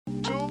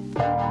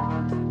Happy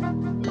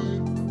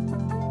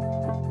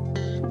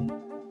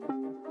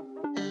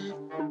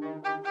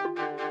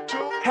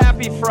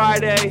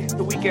Friday.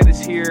 The weekend is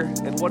here,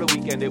 and what a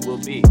weekend it will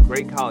be.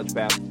 Great college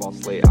basketball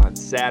slate on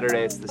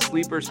Saturday. It's the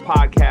Sleepers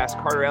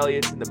Podcast. Carter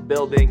Elliott's in the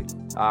building.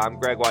 I'm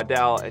Greg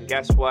Waddell, and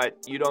guess what?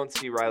 You don't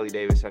see Riley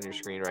Davis on your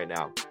screen right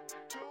now.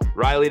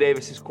 Riley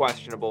Davis is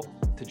questionable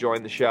to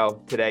join the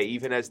show today,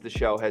 even as the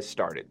show has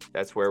started.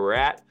 That's where we're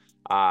at.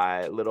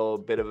 A little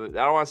bit of, I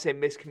don't want to say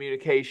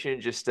miscommunication,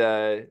 just,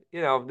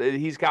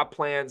 he's got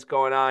plans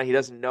going on. He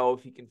doesn't know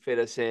if he can fit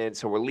us in.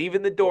 So we're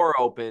leaving the door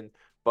open,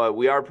 but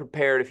we are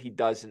prepared if he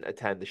doesn't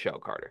attend the show,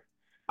 Carter.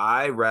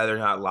 I'd rather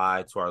not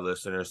lie to our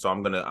listeners, so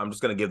I'm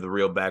just gonna give the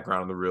real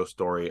background, the real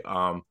story.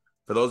 For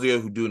those of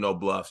you who do know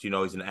Bluffs,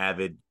 he's an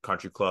avid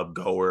country club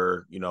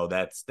goer.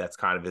 That's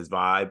kind of his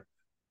vibe.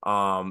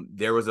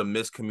 There was a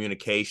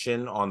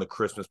miscommunication on the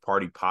Christmas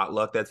party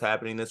potluck that's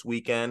happening this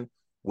weekend,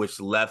 which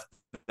left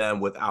them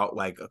without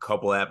like a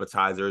couple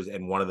appetizers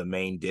and one of the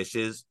main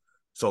dishes.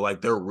 So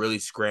like they're really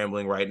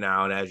scrambling right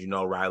now. And as you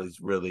know, Riley's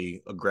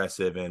really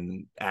aggressive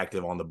and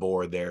active on the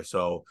board there.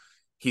 So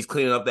he's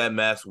cleaning up that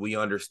mess. We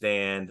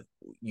understand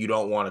you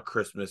don't want a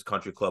Christmas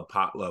country club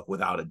potluck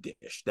without a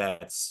dish.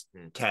 That's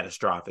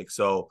catastrophic.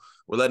 So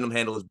we're letting him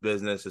handle his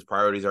business. His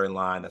priorities are in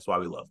line. That's why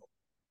we love him.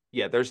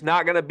 Yeah, there's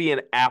not going to be an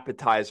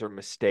appetizer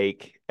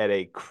mistake at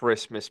a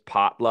Christmas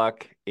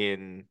potluck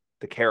in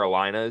the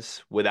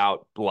Carolinas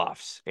without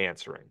Bluffs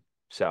answering.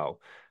 So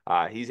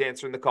he's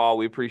answering the call.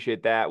 We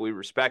appreciate that. We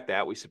respect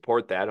that. We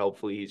support that.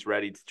 Hopefully he's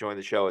ready to join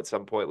the show at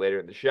some point later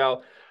in the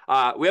show.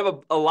 We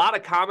have a lot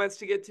of comments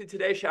to get to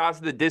today. Shout out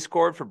to the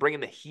Discord for bringing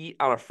the heat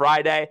on a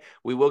Friday.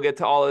 We will get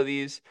to all of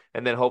these,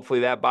 and then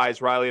hopefully that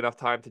buys Riley enough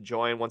time to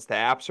join once the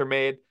apps are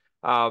made.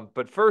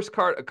 But first,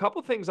 a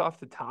couple things off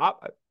the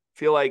top. I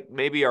feel like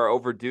maybe are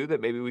overdue that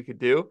maybe we could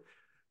do.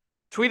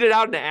 Tweeted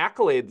out an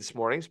accolade this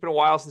morning. It's been a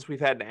while since we've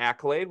had an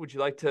accolade. Would you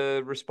like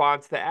to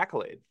respond to the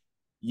accolade?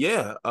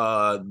 Yeah,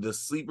 the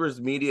Sleepers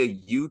Media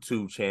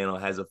YouTube channel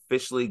has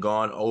officially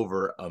gone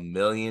over 1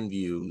 million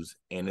views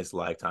in its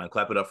lifetime.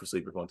 Clap it up for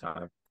Sleepers one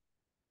time.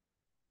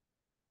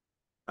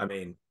 I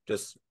mean,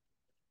 just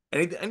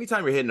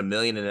anytime you're hitting 1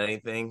 million in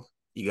anything,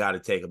 you got to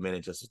take a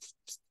minute just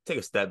to take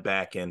a step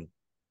back and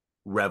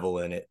revel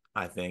in it,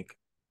 I think.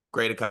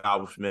 Great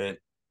accomplishment.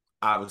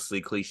 Obviously,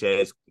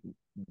 cliches.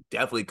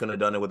 Definitely couldn't have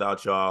done it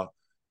without y'all.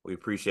 We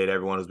appreciate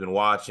everyone who's been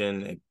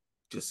watching, and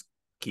just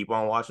keep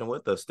on watching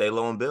with us. Stay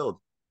low and build.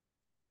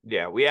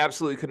 Yeah, we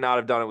absolutely could not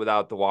have done it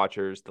without the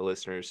watchers, the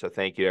listeners. So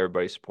thank you to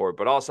everybody's support.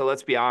 But also,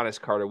 let's be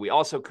honest, Carter, we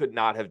also could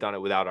not have done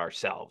it without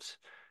ourselves.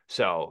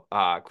 So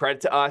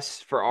credit to us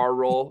for our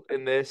role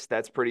in this.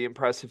 That's pretty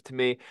impressive to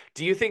me.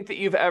 Do you think that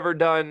you've ever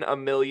done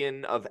 1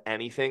 million of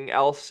anything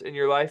else in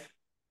your life?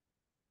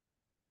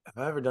 Have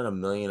I ever done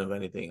 1 million of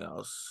anything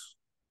else?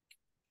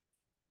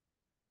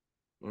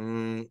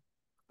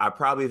 I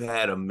probably have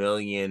had 1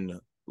 million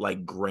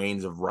like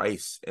grains of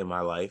rice in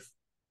my life.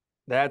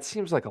 That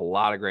seems like a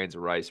lot of grains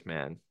of rice,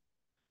 man.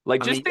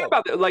 Like, just think Yeah.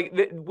 about it. Like,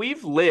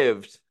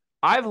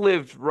 I've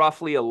lived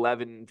roughly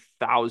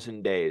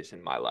 11,000 days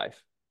in my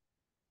life.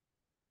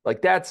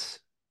 Like, that's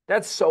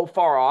so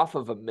far off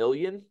of 1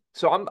 million.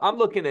 So I'm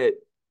looking at,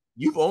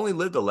 You've only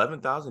lived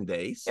 11,000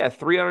 days?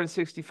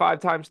 365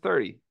 times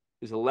 30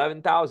 is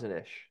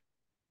 11,000-ish.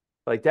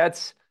 Like,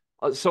 that's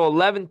so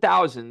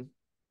 11,000.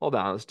 Hold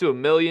on, let's do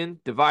 1 million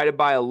divided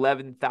by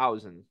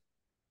 11,000.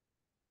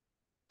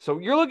 So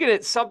you're looking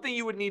at something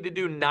you would need to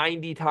do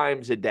 90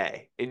 times a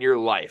day in your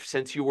life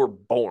since you were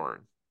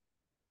born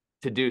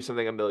to do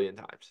something 1 million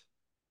times.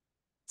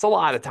 It's a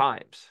lot of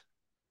times.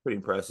 Pretty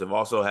impressive.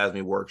 Also has me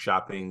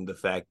workshopping the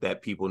fact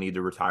that people need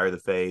to retire the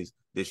phase.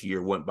 This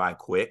year went by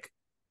quick.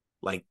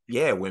 Like,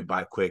 yeah, it went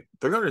by quick.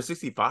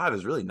 365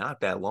 is really not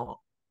that long.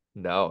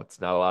 No,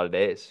 it's not a lot of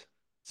days.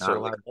 Not a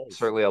lot of days.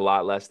 Certainly a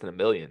lot less than 1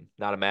 million.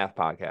 Not a math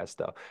podcast,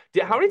 though.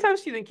 How many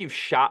times do you think you've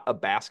shot a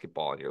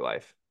basketball in your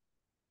life?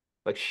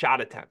 Like shot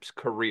attempts,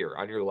 career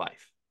on your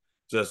life?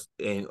 That's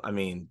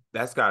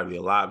got to be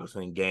a lot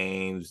between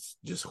games,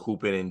 just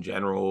hooping in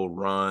general,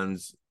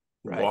 runs,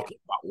 Right.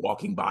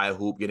 walking by a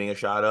hoop, getting a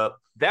shot up.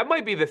 That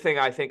might be the thing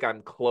I think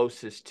I'm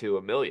closest to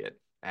 1 million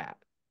at.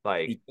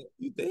 Like,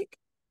 you think?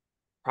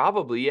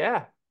 probably,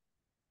 yeah.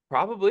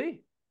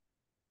 Probably.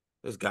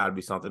 There's got to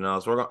be something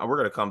else. We're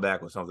gonna come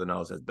back with something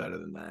else that's better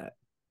than that.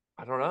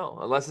 I don't know.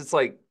 Unless it's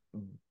like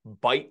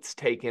bites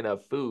taken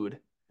of food.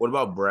 What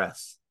about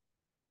breaths?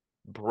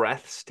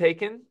 Breaths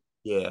taken?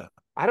 Yeah.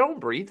 I don't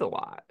breathe a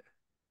lot.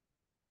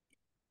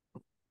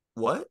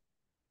 What?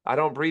 I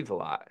don't breathe a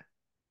lot.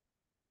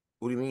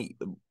 What do you mean?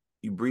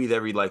 You breathe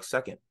every like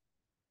second.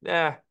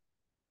 Yeah.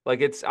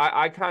 Like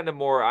I kind of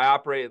more, I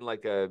operate in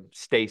like a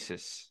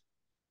stasis,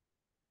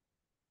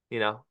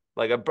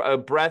 like a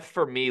breath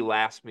for me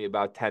lasts me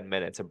about 10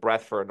 minutes. A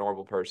breath for a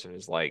normal person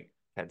is like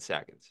 10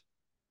 seconds.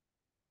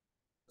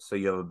 So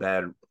you have a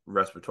bad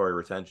respiratory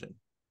retention.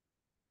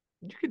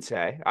 You could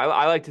say.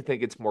 I like to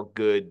think it's more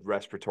good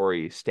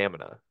respiratory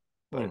stamina,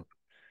 but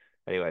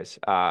Anyways,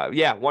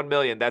 yeah, 1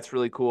 million. That's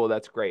really cool.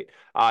 That's great.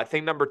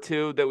 Thing number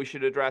two that we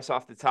should address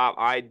off the top,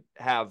 I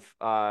have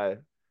a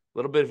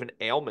little bit of an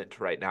ailment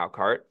right now,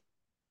 Cart.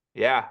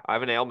 Yeah, I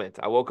have an ailment.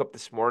 I woke up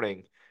this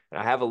morning and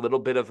I have a little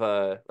bit of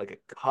a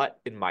cut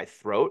in my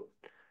throat.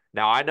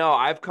 Now I know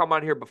I've come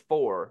on here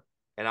before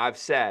and I've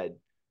said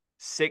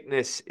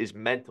sickness is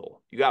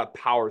mental. You got to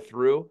power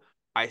through.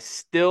 I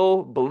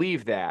still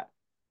believe that,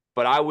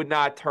 but I would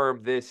not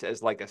term this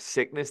as like a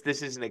sickness.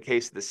 This isn't a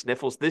case of the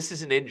sniffles. This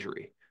is an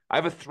injury. I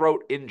have a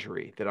throat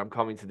injury that I'm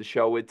coming to the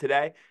show with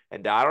today,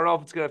 and I don't know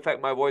if it's going to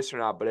affect my voice or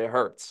not, but it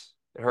hurts.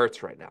 It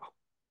hurts right now.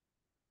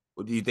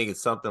 Well, do you think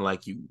it's something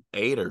like you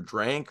ate or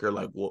drank, or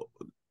like what?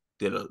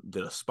 Did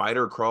a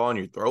spider crawl in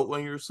your throat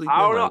when you were I sleeping?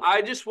 don't know. Like,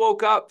 I just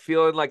woke up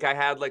feeling like I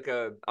had like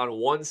on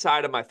one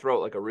side of my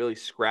throat, like a really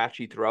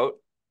scratchy throat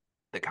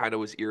that kind of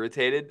was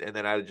irritated. And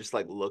then I just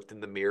like looked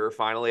in the mirror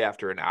finally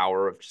after an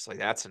hour of just like,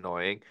 that's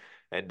annoying.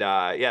 And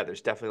yeah,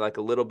 there's definitely like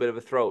a little bit of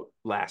a throat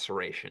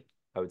laceration,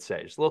 I would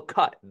say. Just a little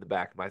cut in the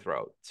back of my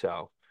throat.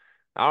 So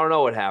I don't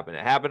know what happened.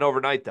 It happened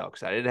overnight though,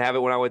 because I didn't have it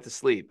when I went to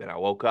sleep and I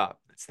woke up.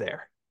 It's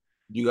there.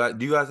 do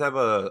you guys have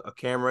a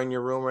camera in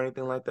your room or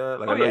anything like that?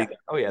 Like, Oh I know yeah. you got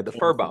Oh yeah. the The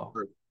camera Furbo.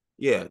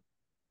 yeah,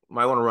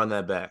 might want to run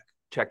that back.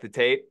 Check the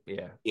tape.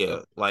 Yeah. Yeah,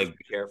 Just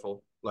be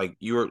careful. like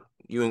you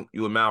and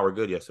Mal were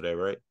good yesterday,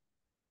 right?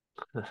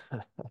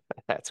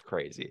 That's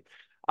crazy.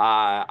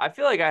 I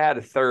feel like I had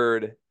a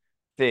third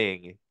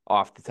thing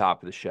off the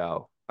top of the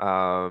show.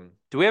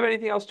 Do we have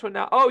anything else to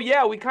announce? Oh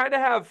yeah, we kind of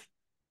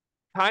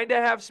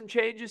have some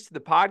changes to the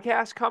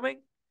podcast coming.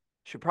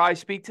 Should probably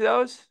speak to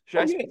those. Should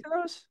Oh I yeah, speak to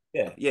those?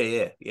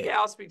 yeah. Yeah,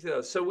 I'll speak to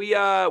those. So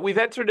we've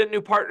entered a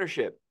new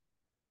partnership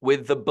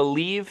with the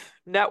Believe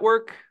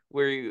Network.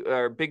 We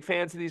are big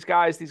fans of these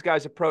guys. These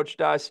guys approached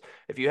us.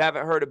 If you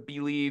haven't heard of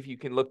Believe, you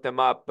can look them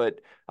up, but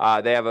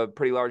they have a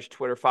pretty large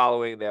Twitter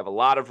following. They have a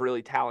lot of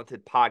really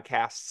talented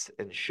podcasts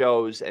and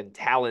shows and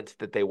talent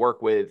that they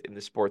work with in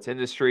the sports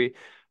industry.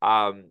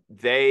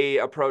 They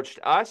approached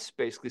us,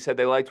 basically said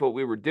they liked what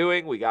we were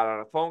doing. We got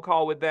on a phone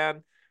call with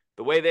them.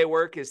 The way they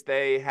work is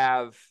they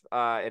have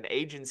an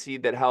agency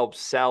that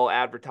helps sell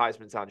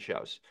advertisements on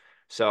shows.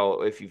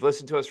 So if you've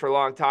listened to us for a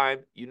long time,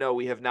 you know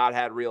we have not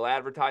had real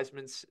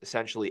advertisements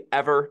essentially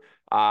ever.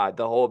 The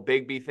whole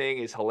Bigby thing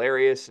is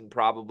hilarious and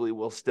probably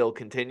will still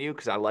continue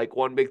because I like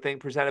one big thing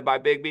presented by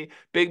Bigby.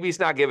 Bigby's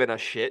not giving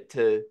us shit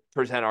to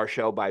present our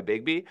show by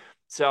Bigby.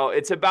 So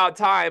it's about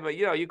time,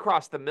 you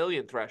cross the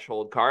million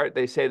threshold, Cart.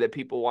 They say that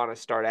people want to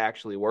start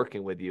actually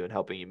working with you and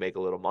helping you make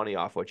a little money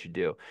off what you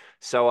do.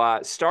 So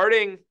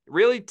starting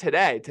really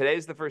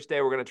today's the first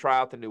day we're going to try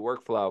out the new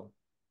workflow.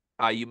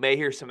 You may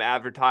hear some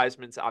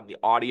advertisements on the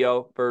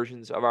audio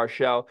versions of our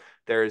show.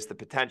 There is the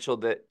potential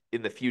that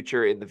in the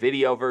future, in the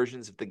video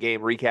versions of the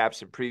game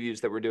recaps and previews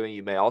that we're doing,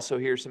 you may also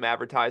hear some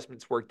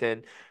advertisements worked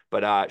in.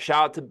 But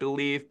shout out to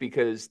Believe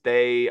because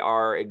they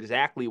are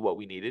exactly what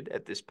we needed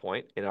at this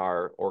point in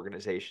our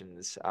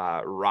organization's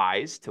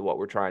rise to what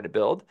we're trying to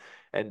build.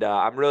 And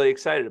I'm really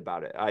excited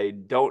about it. I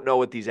don't know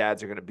what these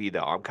ads are going to be, though.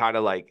 I'm kind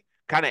of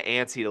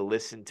antsy to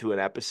listen to an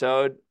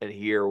episode and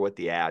hear what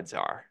the ads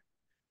are.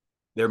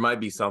 There might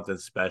be something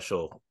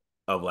special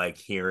of like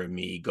hearing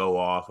me go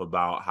off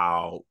about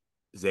how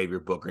Xavier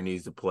Booker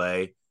needs to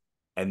play,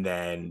 and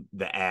then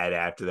the ad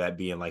after that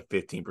being like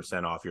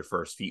 15% off your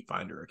first Feet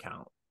Finder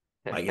account.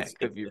 Like It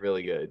could be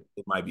really good.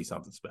 it might be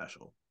something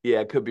special. Yeah,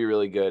 it could be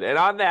really good. And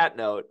on that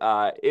note,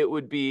 it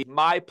would be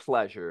my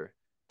pleasure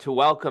to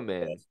welcome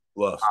in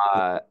Plus,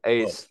 a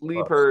plus.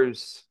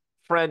 sleeper's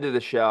friend of the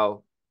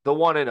show, the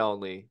one and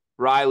only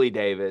Riley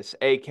Davis,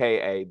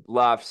 aka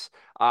Bluffs.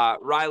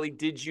 Riley,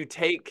 did you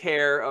take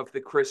care of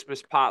the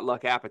Christmas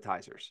potluck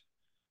appetizers?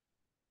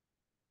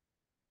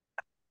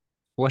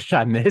 What did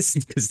I miss?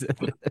 'Cause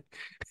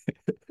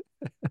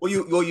Well,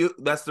 you.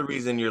 That's the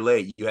reason you're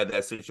late. You had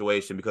that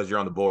situation because you're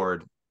on the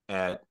board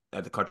at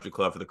the country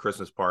club for the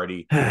Christmas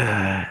party.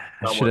 I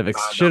should Someone have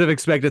signed should up. have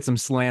expected some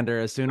slander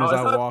as soon No, as it's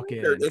I not walk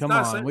slander. in. It's Come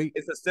not on, slander.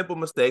 It's a simple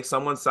mistake.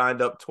 Someone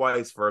signed up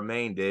twice for a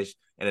main dish,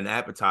 and an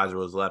appetizer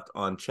was left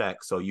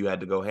unchecked, so you had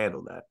to go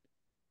handle that.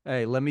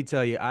 hey, let me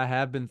tell you, I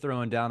have been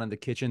throwing down in the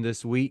kitchen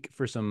this week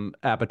for some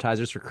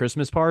appetizers for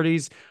Christmas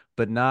parties,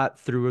 but not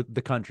through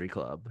the country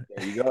club.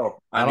 There you go.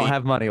 I don't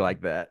have money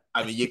like that.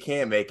 You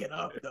can't make it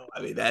up though.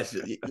 That's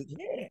just, you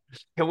can't.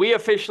 Can we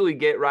officially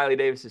get Riley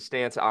Davis's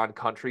stance on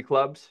country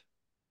clubs?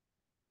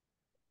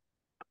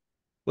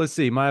 Let's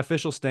see. My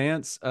official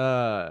stance,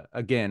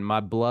 again, my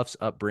Bluffs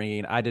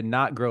upbringing. I did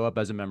not grow up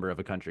as a member of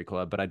a country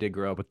club, but I did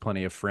grow up with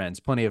plenty of friends,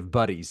 plenty of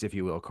buddies, if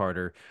you will,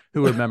 Carter,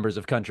 who were members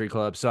of country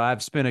clubs. So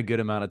I've spent a good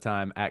amount of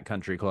time at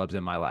country clubs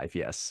in my life,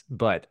 yes.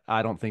 But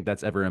I don't think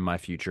that's ever in my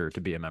future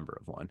to be a member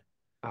of one.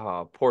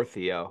 Oh, poor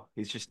Theo.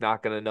 He's just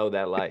not going to know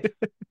that life.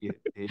 You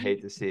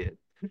hate to see it.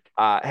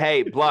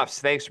 Hey, Bluffs,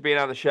 thanks for being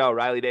on the show.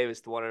 Riley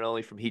Davis, the one and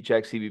only from Heat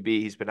Check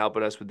CBB. He's been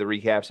helping us with the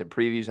recaps and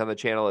previews on the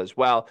channel as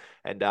well.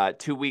 And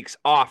 2 weeks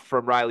off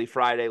from Riley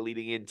Friday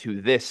leading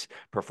into this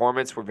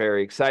performance we're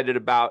very excited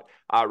about.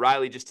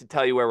 Riley, just to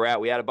tell you where we're at,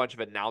 we had a bunch of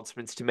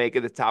announcements to make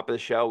at the top of the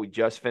show. We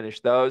just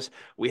finished those.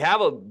 We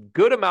have a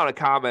good amount of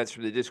comments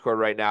from the Discord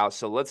right now,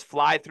 so let's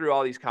fly through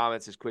all these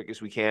comments as quick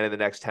as we can in the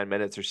next 10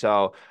 minutes or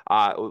so.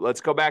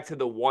 Let's go back to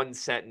the 1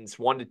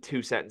 to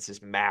 2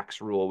 sentences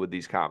max rule with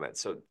these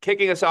comments. So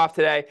kicking us off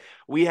today,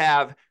 we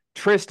have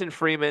Tristan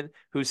Freeman,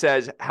 who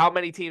says, how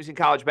many teams in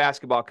college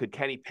basketball could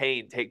Kenny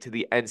Payne take to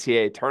the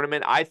NCAA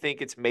tournament? I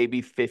think it's maybe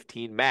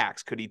 15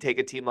 max. Could he take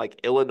a team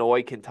like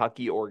Illinois,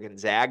 Kentucky, or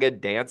Gonzaga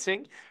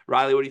dancing?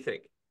 Riley, what do you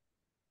think?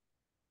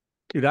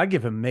 Dude, I'd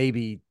give him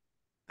maybe.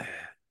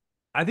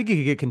 I think you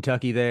could get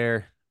Kentucky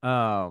there.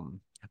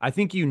 I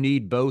think you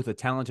need both a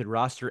talented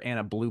roster and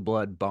a blue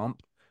blood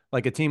bump.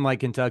 Like a team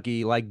like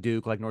Kentucky, like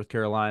Duke, like North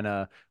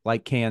Carolina,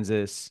 like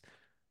Kansas.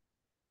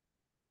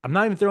 I'm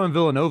not even throwing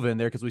Villanova in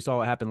there because we saw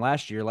what happened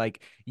last year.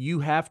 Like you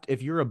have to,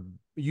 if you're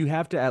you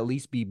have to at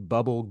least be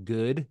bubble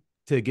good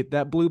to get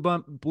that blue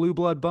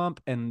blood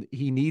bump, and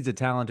he needs a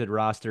talented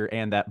roster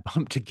and that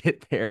bump to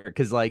get there.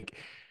 Because like,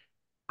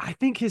 I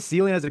think his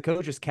ceiling as a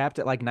coach is capped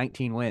at like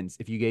 19 wins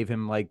if you gave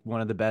him like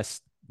one of the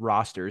best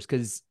rosters,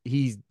 because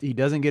he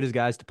doesn't get his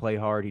guys to play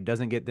hard. He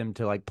doesn't get them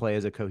to like play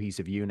as a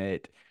cohesive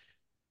unit.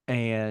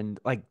 And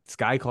like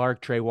Sky Clark,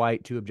 Trey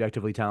White, two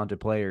objectively talented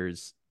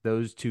players.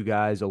 Those two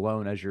guys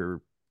alone as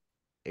your,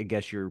 I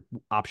guess your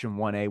option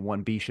 1A,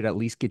 1B should at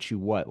least get you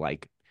what,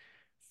 like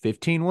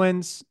 15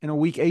 wins in a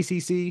week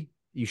ACC.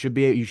 You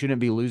shouldn't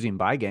be losing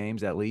by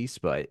games at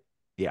least, but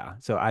yeah.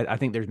 So I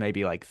think there's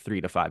maybe like 3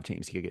 to 5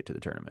 teams he could get to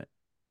the tournament.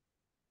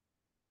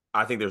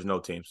 I think there's no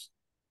teams.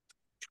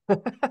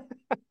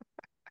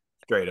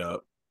 Straight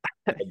up.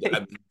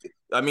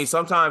 I mean,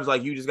 sometimes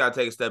like you just gotta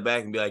take a step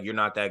back and be like, you're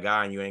not that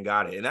guy and you ain't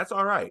got it. And that's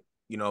all right.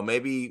 You know,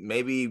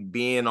 maybe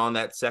being on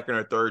that second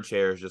or third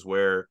chair is just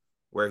where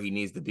he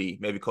needs to be.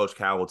 Maybe Coach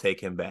Cal will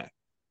take him back.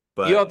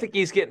 But you don't think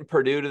he's getting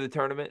Purdue to the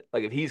tournament?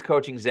 Like if he's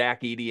coaching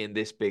Zach Edey in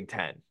this Big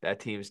Ten, that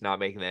team's not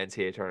making the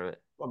NCAA tournament?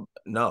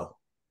 No,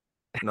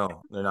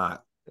 they're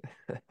not.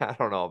 I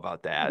don't know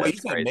about that. Wait, That's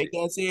you said crazy. make the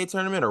NCAA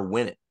tournament or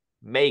win it?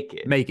 Make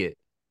it. Make it.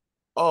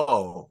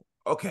 Oh,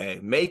 okay.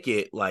 Make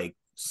it like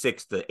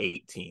 6 to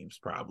 8 teams,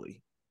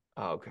 probably.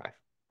 Oh,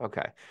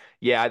 okay.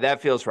 Yeah,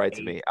 that feels right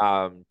to me.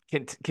 Of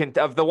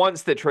the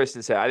ones that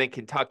Tristan said, I think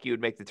Kentucky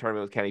would make the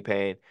tournament with Kenny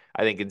Payne.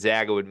 I think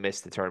Gonzaga would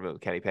miss the tournament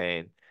with Kenny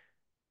Payne.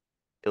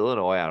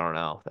 Illinois, I don't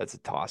know. That's a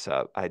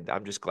toss-up.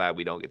 I'm just glad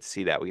we don't get to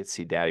see that. We get to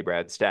see Daddy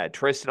Brad instead.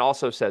 Tristan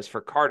also says, for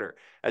Carter,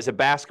 as a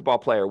basketball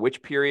player,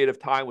 which period of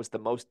time was the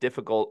most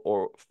difficult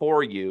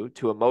for you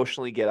to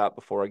emotionally get up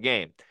before a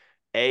game?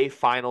 A,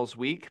 finals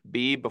week.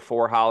 B,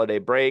 before holiday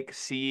break.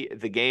 C,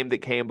 the game that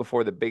came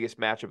before the biggest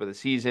matchup of the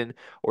season.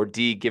 Or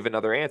D, give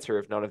another answer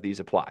if none of these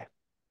apply.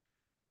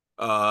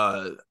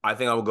 I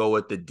think I would go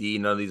with the D.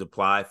 None of these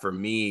apply. For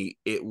me,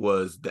 it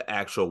was the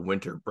actual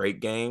winter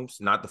break games,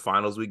 not the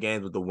finals week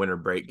games, but the winter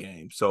break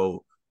games.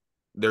 So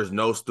there's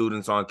no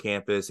students on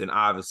campus. And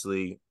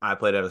obviously I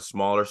played at a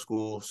smaller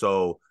school.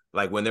 So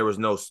like when there was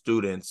no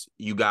students,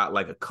 you got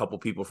like a couple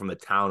people from the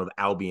town of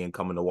Albion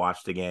coming to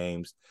watch the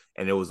games.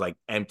 And it was like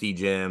empty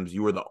gyms.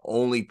 You were the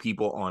only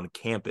people on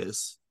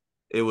campus.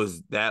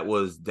 That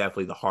was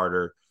definitely the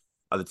harder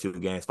of the two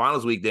games.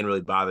 Finals week didn't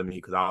really bother me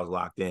because I was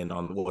locked in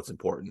on what's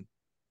important.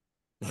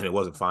 And it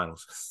wasn't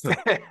finals.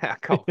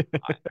 Come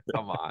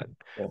on.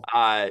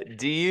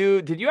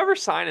 Did you ever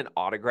sign an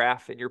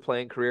autograph in your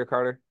playing career,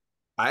 Carter?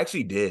 I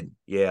actually did.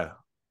 Yeah,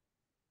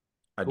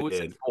 I Who was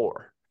did. it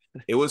for?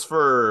 It was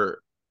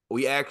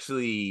we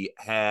actually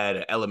had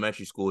an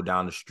elementary school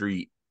down the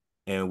street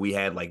and we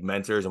had like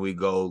mentors and we'd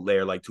go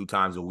there like 2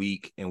 times a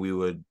week and we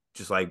would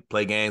just like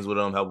play games with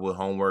them, help with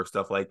homework,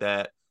 stuff like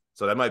that.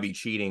 So that might be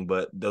cheating,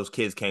 but those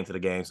kids came to the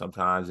game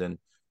sometimes and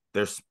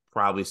there's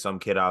probably some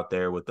kid out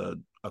there with a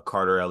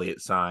Carter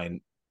Elliott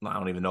sign. I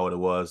don't even know what it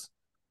was,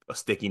 a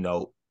sticky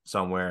note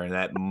somewhere. And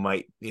that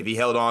might, if he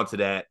held on to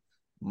that,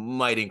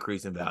 might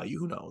increase in value.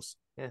 Who knows?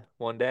 Yeah,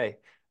 one day.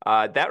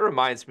 That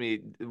reminds me,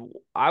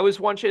 I was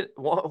once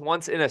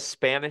in a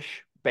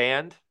Spanish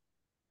band.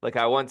 Like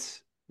I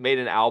once made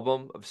an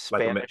album of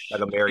Spanish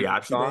Like a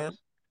mariachi songs. band.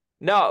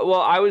 No,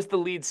 well, I was the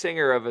lead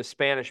singer of a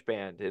Spanish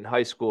band in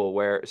high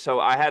school so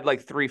I had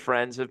like 3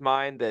 friends of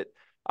mine that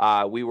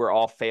we were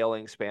all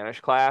failing Spanish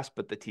class,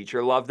 but the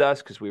teacher loved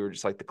us because we were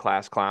just like the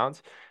class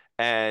clowns.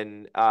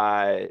 And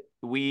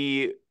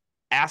we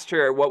asked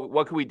her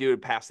what could we do to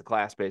pass the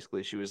class,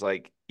 basically. She was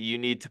like, you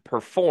need to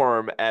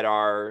perform at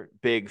our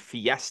big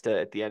fiesta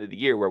at the end of the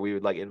year where we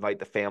would like invite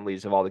the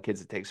families of all the kids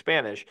that take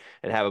Spanish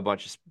and have a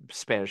bunch of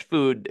Spanish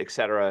food,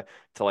 etc.,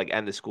 to like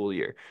end the school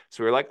year.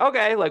 So we were like,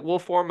 okay, like we'll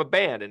form a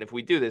band, and if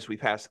we do this, we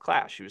pass the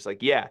class. She was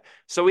like, yeah.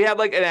 So we had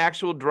like an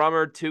actual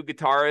drummer, 2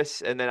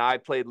 guitarists, and then I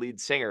played lead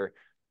singer.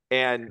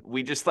 And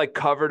we just like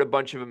covered a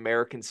bunch of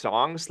American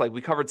songs. Like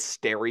we covered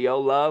Stereo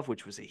Love,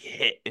 which was a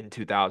hit in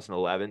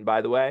 2011,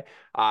 by the way.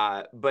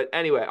 But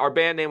anyway, our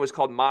band name was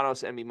called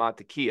Manos en mi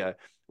Mantequilla.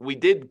 We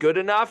did good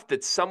enough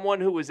that someone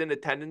who was in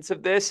attendance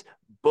of this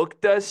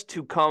booked us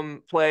to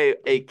come play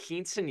a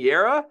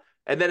quinceañera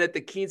And then at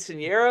the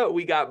quinceanera,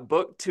 we got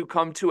booked to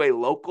come to a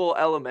local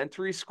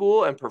elementary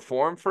school and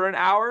perform for an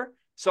hour.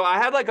 So I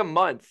had like a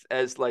month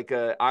as like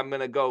I'm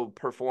gonna go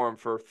perform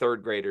for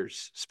third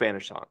graders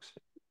Spanish songs.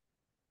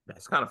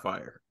 That's kind of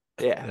fire.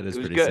 Yeah, That it is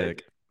was pretty good.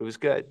 sick. It was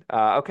good.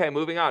 Okay,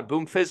 moving on.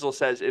 Boom Fizzle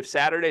says if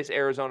Saturday's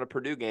Arizona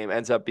Purdue game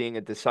ends up being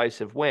a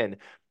decisive win,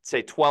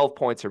 say 12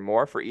 points or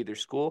more for either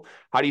school,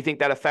 how do you think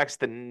that affects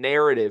the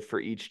narrative for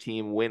each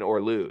team, win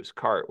or lose?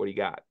 Cart, what do you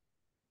got?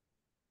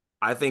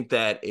 I think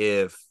that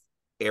if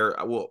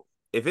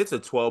it's a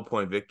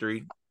 12-point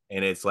victory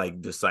and it's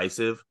like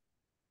decisive,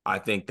 I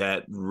think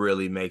that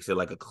really makes it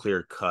like a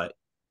clear cut.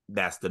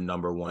 That's the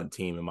number one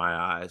team in my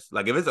eyes.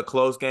 Like if it's a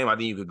close game, I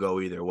think you could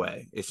go either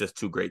way. It's just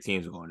two great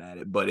teams going at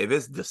it. But if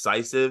it's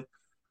decisive,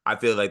 I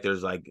feel like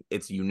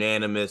it's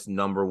unanimous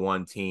number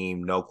one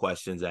team, no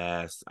questions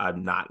asked.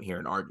 I'm not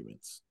hearing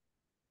arguments.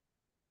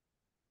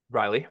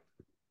 Riley?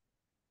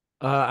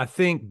 I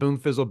think Boom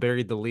Fizzle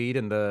buried the lead,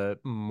 and the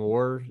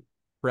more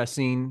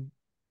pressing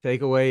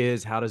takeaway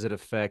is how does it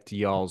affect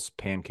y'all's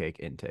pancake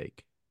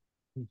intake?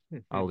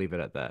 I'll leave it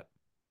at that.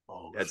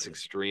 Oh That's shit.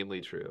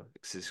 extremely true.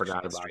 It's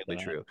Forgot about extremely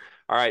that. true.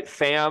 All right,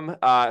 Fam,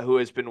 who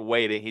has been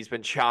waiting, he's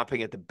been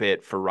chomping at the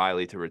bit for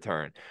Riley to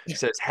return.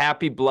 Says,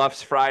 Happy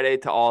Bluffs Friday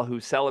to all who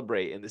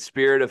celebrate. In the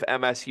spirit of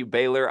MSU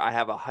Baylor, I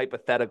have a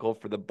hypothetical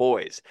for the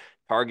boys.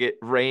 Target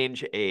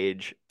range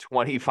age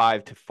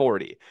 25 to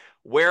 40.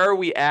 Where are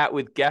we at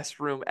with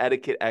guest room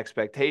etiquette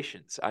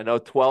expectations? I know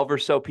 12 or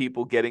so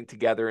people getting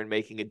together and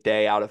making a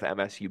day out of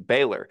MSU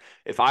Baylor.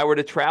 If I were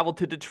to travel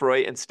to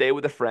Detroit and stay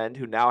with a friend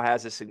who now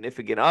has a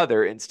significant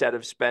other instead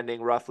of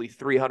spending roughly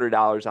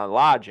 $300 on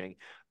lodging,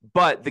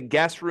 but the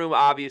guest room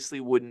obviously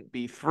wouldn't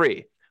be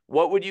free.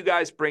 What would you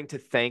guys bring to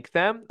thank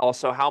them?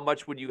 Also, how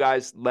much would you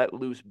guys let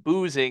loose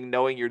boozing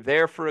knowing you're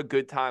there for a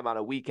good time on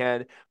a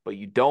weekend, but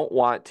you don't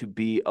want to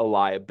be a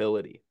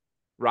liability?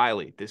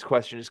 Riley, this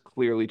question is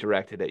clearly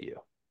directed at you.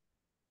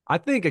 I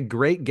think a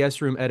great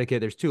guest room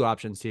etiquette, there's two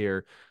options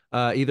here.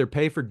 Either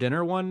pay for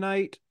dinner one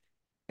night,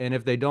 and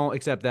if they don't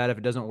accept that, if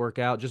it doesn't work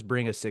out, just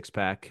bring a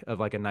 6-pack of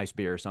like a nice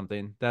beer or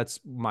something. That's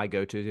my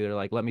go-to. Either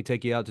like, let me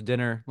take you out to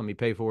dinner, let me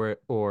pay for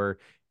it, or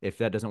if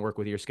that doesn't work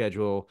with your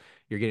schedule,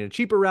 you're getting a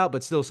cheaper route,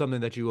 but still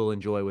something that you will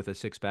enjoy with a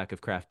 6-pack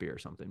of craft beer or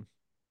something.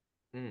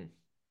 Mm.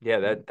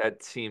 Yeah,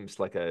 that seems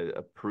like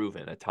a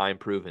time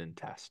proven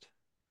test.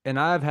 And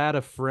I've had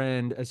a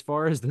friend, as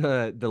far as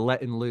the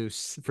letting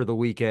loose for the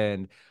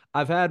weekend,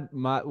 I've had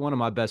one of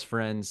my best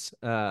friends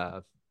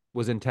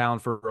was in town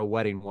for a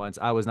wedding once.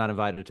 I was not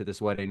invited to this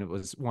wedding. It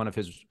was one of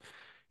his,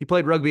 he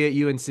played rugby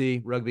at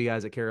UNC, rugby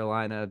guys at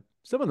Carolina.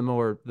 Some of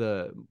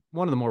the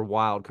one of the more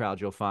wild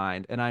crowds you'll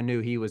find. And I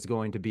knew he was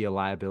going to be a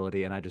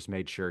liability, and I just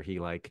made sure he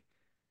like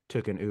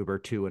took an Uber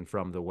to and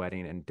from the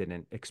wedding and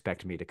didn't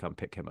expect me to come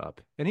pick him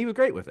up. And he was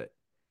great with it.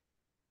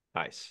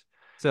 Nice.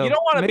 You So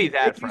don't want to be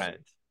that use, friend.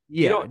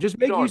 yeah, just You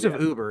make don't want use to be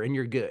of that. Uber and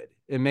you're good.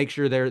 And make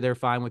sure they're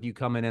fine with you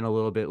coming in a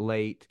little bit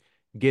late.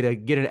 Get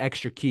an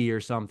extra key or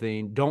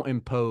something. Don't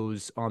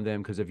impose on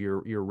them because of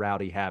your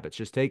rowdy habits.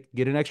 Just get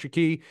an extra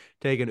key,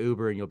 take an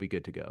Uber, and you'll be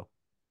good to go.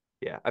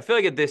 Yeah. I feel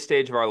like at this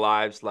stage of our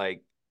lives,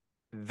 like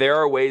there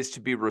are ways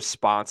to be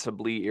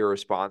responsibly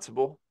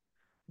irresponsible,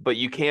 but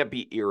you can't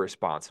be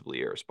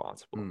irresponsibly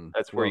irresponsible.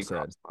 That's where Well you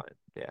cross said. the line.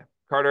 Yeah.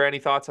 Carter, any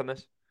thoughts on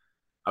this?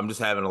 I'm just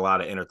having a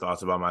lot of inner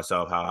thoughts about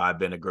myself, how I've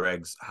been to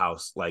Greg's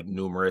house like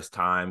numerous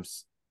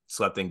times,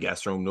 slept in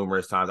guest room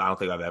numerous times. I don't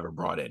think I've ever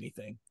brought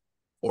anything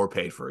or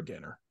paid for a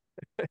dinner,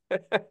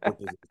 which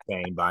is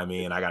insane by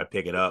me, and I got to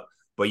pick it up.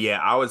 But yeah,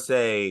 I would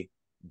say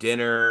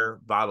dinner,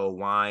 bottle of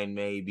wine,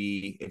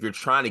 maybe. If you're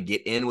trying to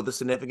get in with a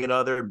significant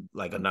other,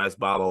 like a nice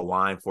bottle of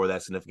wine for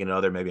that significant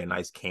other, maybe a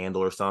nice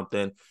candle or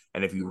something.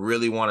 And if you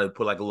really want to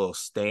put like a little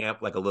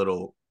stamp, like a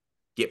little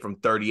get from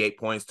 38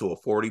 points to a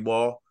 40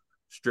 ball,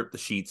 strip the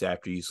sheets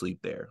after you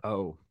sleep there.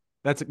 Oh,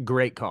 that's a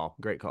great call.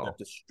 Great You have call.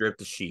 to strip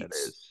the That sheets.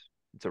 is.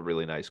 It's a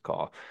really nice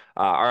call.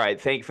 All right.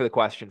 Thank you for the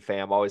question,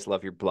 fam. Always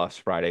love your Bluffs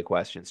Friday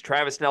questions.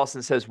 Travis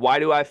Nelson says, why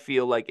do I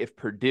feel like if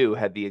Purdue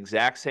had the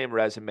exact same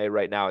resume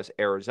right now as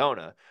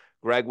Arizona,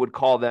 Greg would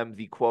call them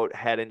the quote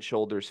head and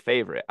shoulders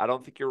favorite? I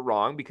don't think you're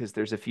wrong because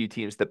there's a few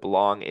teams that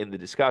belong in the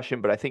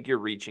discussion, but I think you're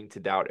reaching to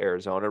doubt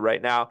Arizona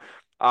right now.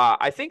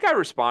 I think I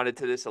responded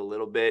to this a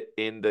little bit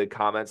in the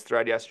comments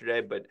thread yesterday,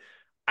 but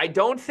I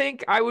don't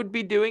think I would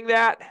be doing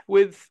that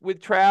with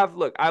Trav.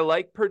 Look, I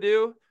like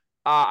Purdue.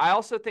 I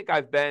also think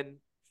I've been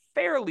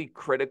fairly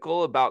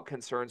critical about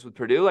concerns with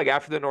Purdue. Like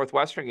after the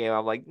Northwestern game,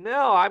 I'm like,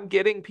 no, I'm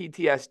getting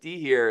PTSD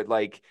here.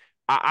 Like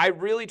I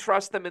really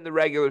trust them in the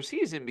regular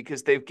season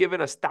because they've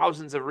given us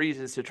thousands of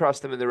reasons to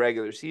trust them in the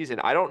regular season.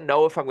 I don't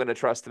know if I'm going to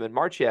trust them in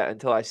March yet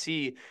until I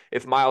see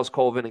if Miles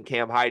Colvin and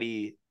Cam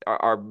Heide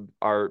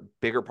are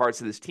bigger parts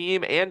of this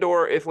team and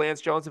or if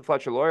Lance Jones and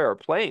Fletcher Loyer are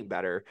playing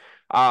better.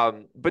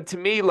 But to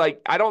me,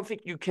 like I don't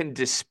think you can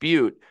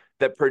dispute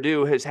that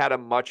Purdue has had a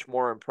much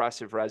more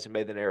impressive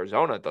resume than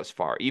Arizona thus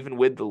far, even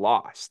with the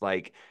loss.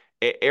 Like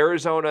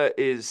Arizona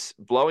is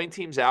blowing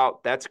teams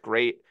out. That's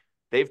great.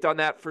 They've done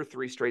that for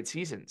 3 straight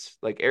seasons.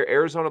 Like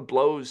Arizona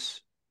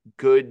blows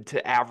good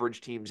to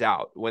average teams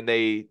out. When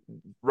they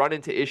run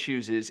into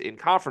issues is in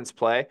conference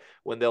play,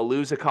 when they'll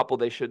lose a couple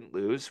they shouldn't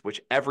lose,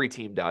 which every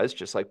team does,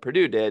 just like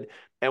Purdue did,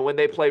 and when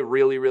they play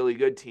really, really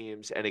good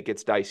teams and it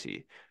gets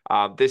dicey.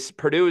 This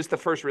Purdue is the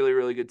first really,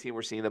 really good team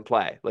we're seeing them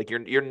play. Like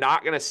you're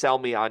not going to sell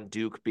me on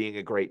Duke being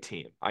a great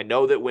team. I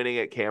know that winning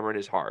at Cameron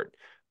is hard,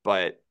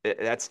 but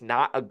that's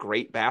not a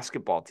great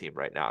basketball team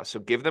right now. So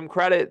give them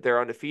credit. They're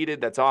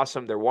undefeated. That's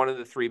awesome. They're one of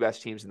the three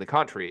best teams in the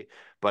country.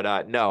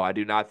 But no, I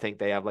do not think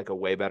they have like a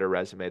way better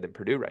resume than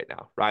Purdue right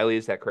now. Riley,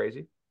 is that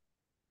crazy?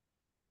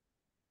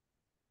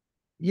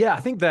 Yeah,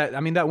 I think that, I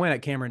mean, that win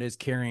at Cameron is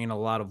carrying a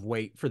lot of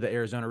weight for the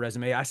Arizona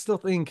resume. I still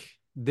think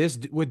this,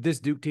 with this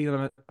Duke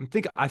team,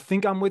 I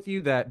think I'm with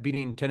you that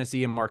beating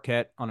Tennessee and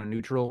Marquette on a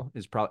neutral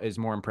is probably is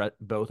more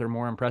both are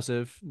more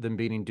impressive than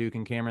beating Duke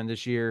and Cameron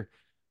this year.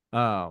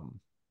 Um,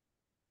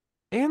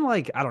 and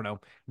like, I don't know,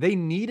 they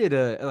needed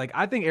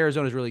I think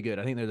Arizona's really good.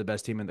 I think they're the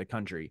best team in the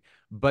country,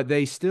 but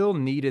they still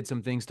needed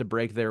some things to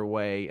break their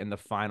way in the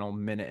final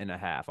minute and a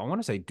half. I want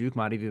to say Duke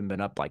might have even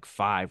been up like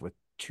 5 with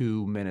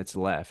 2 minutes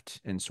left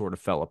and sort of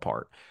fell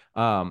apart.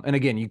 And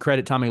again, you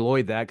credit Tommy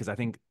Lloyd that, because I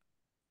think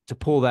to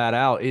pull that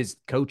out is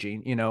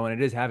coaching, and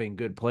it is having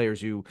good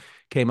players who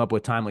came up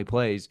with timely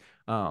plays.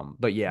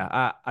 But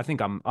yeah, I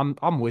think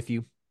I'm with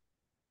you.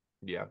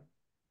 Yeah.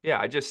 Yeah,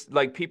 I just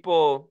like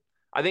people.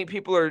 I think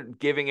people are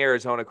giving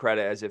Arizona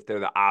credit as if they're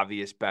the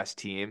obvious best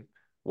team,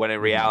 when in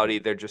Mhm. reality,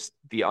 they're just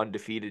the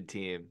undefeated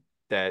team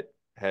that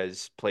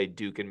has played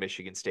Duke and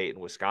Michigan State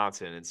and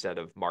Wisconsin instead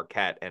of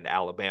Marquette and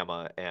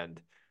Alabama.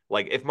 And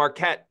like, if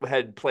Marquette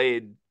had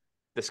played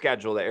the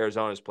schedule that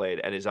Arizona's played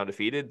and is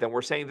undefeated, then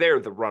we're saying they're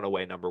the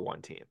runaway number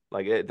one team.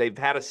 Like, they've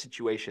had a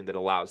situation that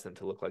allows them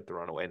to look like the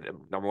runaway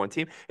number one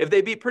team. If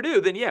they beat Purdue,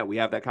 then yeah, we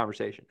have that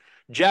conversation.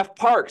 Jeff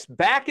Parks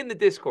back in the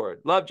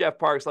Discord. Love Jeff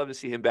Parks. Love to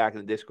see him back in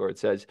the Discord.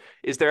 Says,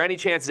 is there any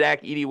chance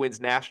Zach Edey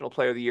wins National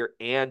Player of the Year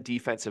and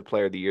Defensive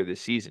Player of the Year this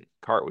season?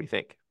 Cart, what do you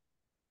think?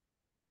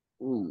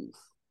 Ooh.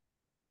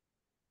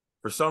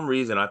 For some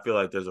reason, I feel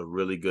like there's a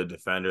really good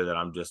defender that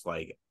I'm just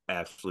like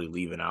absolutely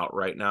leaving out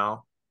right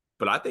now.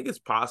 But I think it's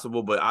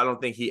possible, but I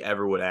don't think he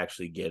ever would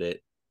actually get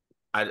it.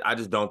 I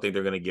just don't think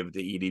they're going to give it to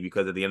Edie,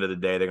 because at the end of the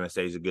day, they're going to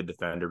say he's a good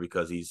defender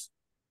because he's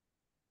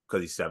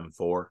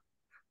 7'4".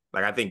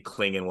 Like, I think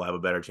Klingon will have a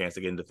better chance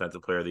of getting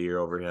Defensive Player of the Year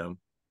over him.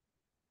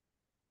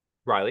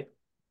 Riley?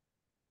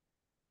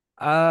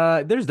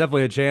 There's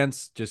definitely a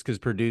chance, just because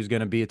Purdue's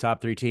going to be a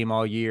top 3 team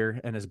all year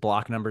and his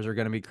block numbers are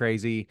going to be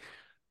crazy.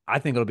 I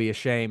think it'll be a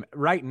shame.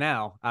 Right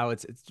now,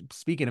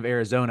 speaking of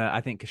Arizona,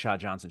 I think Kashad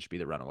Johnson should be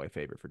the runaway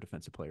favorite for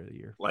Defensive Player of the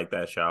Year. Like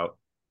that shout.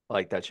 I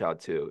like that shot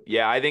too.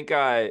 Yeah, I think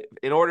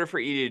in order for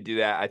Edey to do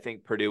that, I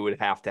think Purdue would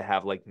have to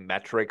have like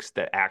metrics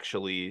that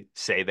actually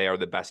say they are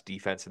the best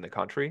defense in the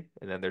country,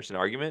 and then there's an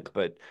argument.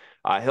 But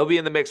he'll be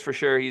in the mix for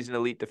sure. He's an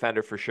elite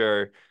defender for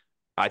sure.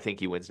 I think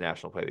he wins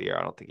National Player of the Year.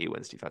 I don't think he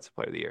wins Defensive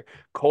Player of the Year.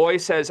 Coy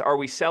says, are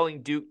we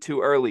selling Duke too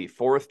early?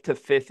 4th to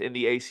 5th in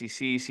the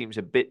ACC seems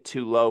a bit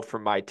too low for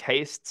my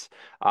tastes.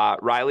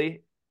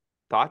 Riley,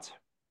 thoughts?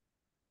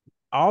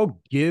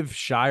 I'll give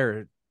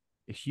Shire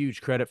a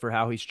huge credit for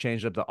how he's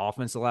changed up the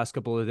offense the last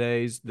couple of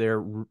days.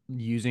 They're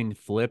using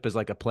Flip as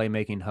like a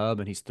playmaking hub,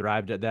 and he's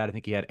thrived at that. I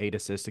think he had 8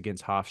 assists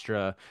against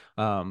Hofstra,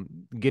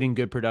 getting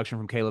good production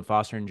from Caleb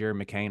Foster and Jared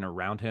McCain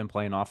around him,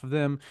 playing off of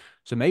them.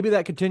 So maybe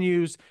that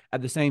continues.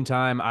 At the same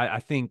time, I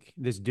think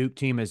this Duke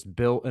team is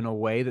built in a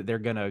way that they're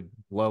going to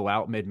blow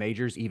out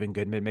mid-majors, even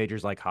good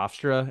mid-majors like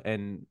Hofstra.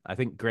 And I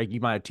think, Greg, you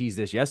might have teased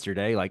this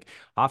yesterday. Like,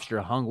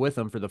 Hofstra hung with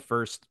them for the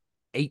first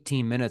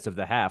 18 minutes of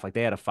the half. Like,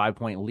 they had a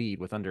 5-point lead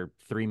with under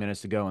 3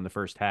 minutes to go in the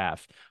first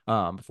half,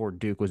 before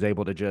Duke was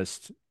able to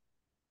just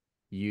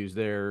use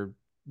their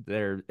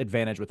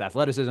advantage with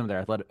athleticism,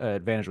 their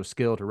advantage with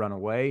skill to run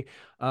away.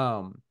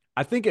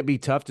 I think it'd be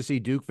tough to see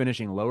Duke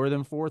finishing lower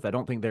than 4th. I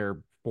don't think there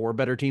are 4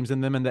 better teams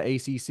than them in the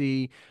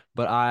ACC,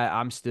 but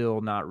I'm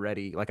still not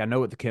ready. Like, I know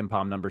what the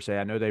KenPom numbers say.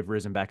 I know they've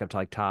risen back up to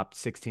like top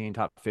 16,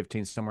 top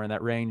 15, somewhere in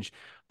that range,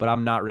 but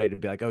I'm not ready to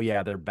be like, oh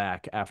yeah, they're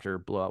back after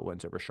blowout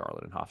wins over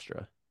Charlotte and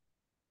Hofstra.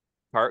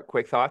 Hart,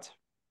 quick thoughts?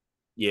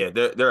 Yeah,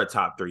 they're a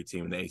top 3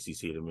 team in the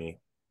ACC to me.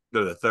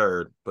 They're the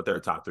third, but they're a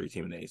top 3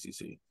 team in the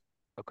ACC.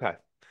 Okay.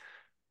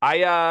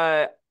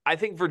 I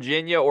think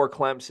Virginia or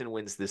Clemson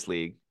wins this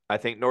league. I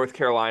think North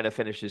Carolina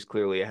finishes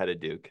clearly ahead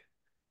of Duke.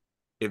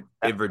 If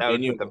That, if that would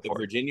Virginia put them if fourth.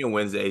 Virginia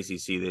wins the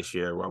ACC this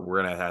year, well,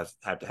 we're gonna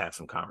have to have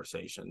some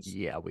conversations.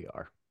 Yeah, we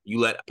are. You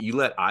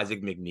let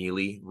Isaac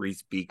McNeely,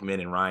 Reese Beekman,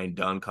 and Ryan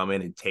Dunn come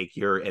in and take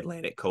your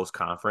Atlantic Coast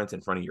Conference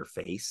in front of your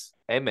face.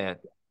 Hey man,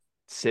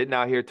 sitting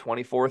out here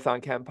 24th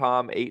on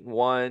KenPom,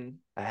 8-1,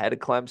 ahead of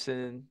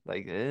Clemson.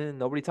 Like,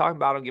 nobody talking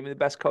about him. Give me the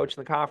best coach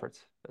in the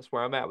conference. That's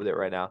where I'm at with it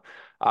right now.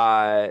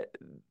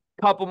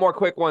 Couple more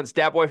quick ones.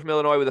 Dat Boy from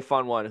Illinois with a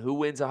fun one. Who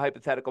wins a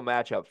hypothetical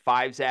matchup?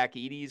 5 Zach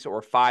Edeys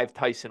or 5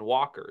 Tyson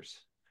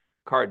Walkers?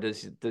 Card,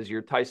 does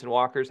your Tyson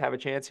Walkers have a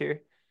chance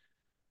here?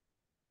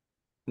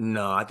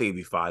 No, I think it'd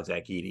be 5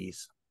 Zach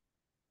Edey's.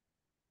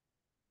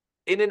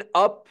 In an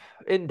up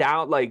and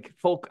down, like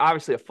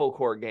obviously a full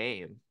court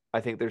game,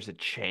 I think there's a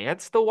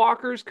chance the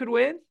Walkers could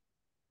win.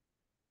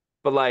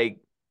 But like,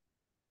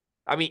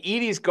 I mean,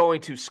 Edie's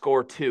going to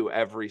score 2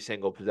 every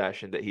single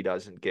possession that he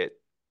doesn't get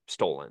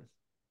stolen.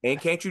 And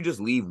can't you just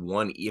leave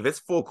one? If it's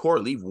full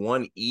court, leave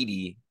one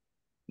Edie,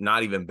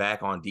 not even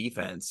back on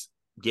defense,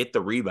 get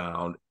the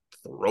rebound,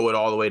 throw it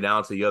all the way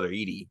down to the other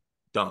Edie,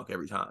 dunk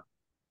every time.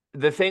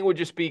 The thing would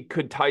just be,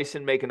 could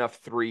Tyson make enough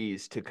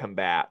threes to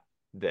combat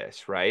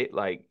this, right?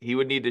 Like he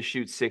would need to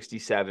shoot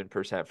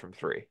 67% from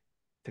 3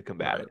 to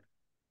combat Right. it,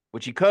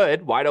 which he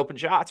could. Wide open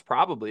shots,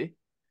 probably.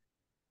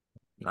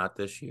 Not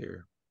this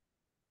year.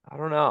 I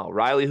don't know.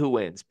 Riley, who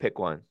wins? Pick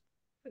one.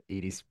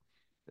 Edie's.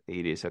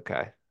 Edie's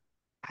okay.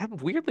 I'm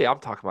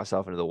talking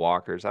myself into the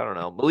Walkers. I don't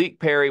know. Malik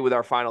Perry with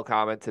our final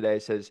comment today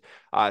says,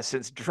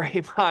 since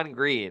Draymond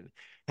Green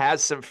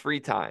has some free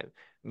time,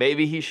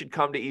 maybe he should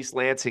come to East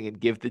Lansing and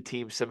give the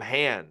team some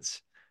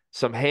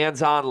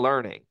hands-on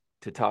learning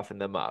to toughen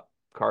them up.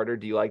 Carter,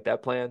 do you like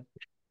that plan?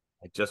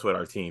 Just what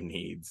our team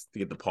needs to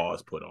get the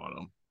pause put on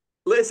them.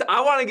 Listen,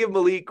 I want to give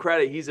Malik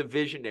credit. He's a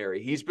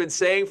visionary. He's been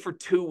saying for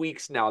 2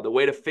 weeks now, the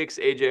way to fix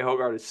AJ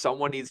Hoggard is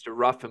someone needs to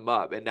rough him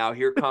up. And now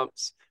here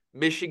comes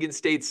Michigan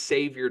State's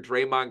savior,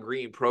 Draymond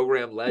Green,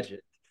 program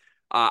legend.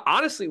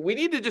 Honestly, we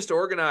need to just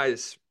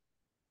organize.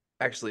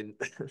 Actually,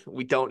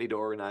 we don't need to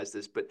organize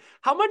this, but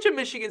how much of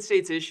Michigan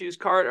State's issues,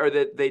 Cart, are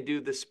that they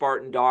do the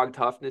Spartan Dog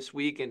Toughness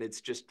Week and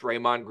it's just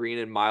Draymond Green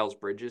and Miles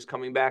Bridges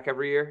coming back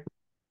every year?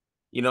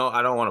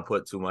 I don't want to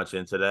put too much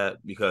into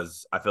that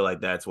because I feel like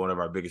that's one of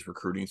our biggest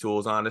recruiting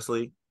tools,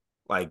 honestly.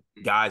 Like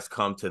guys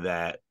come to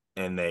that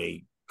and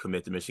they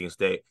commit to Michigan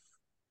State.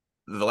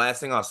 The last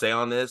thing I'll say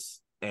on this,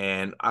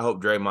 and I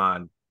hope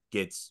Draymond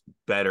gets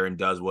better and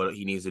does what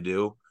he needs to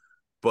do.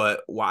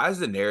 But why is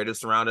the narrative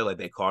surrounded like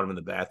they caught him in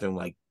the bathroom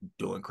like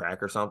doing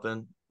crack or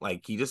something?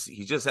 Like he just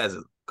has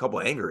a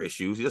couple anger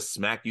issues. He just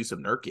smacked Yusuf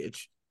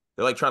Nurkic.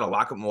 They're like trying to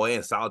lock him away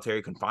in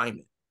solitary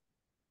confinement.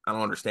 I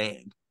don't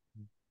understand.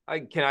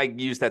 Can I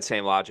use that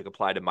same logic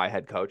applied to my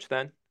head coach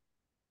then?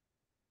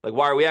 Like,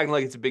 why are we acting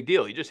like it's a big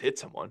deal? He just hit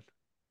someone.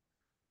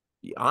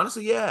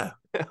 Honestly, yeah.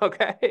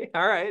 Okay,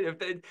 all right.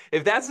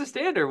 If that's the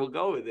standard, we'll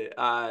go with it.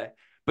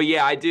 But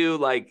yeah, I do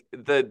like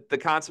the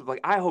concept.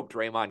 Like, I hope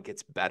Draymond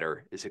gets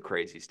better is a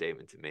crazy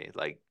statement to me.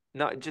 Like,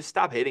 no, just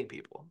stop hitting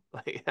people.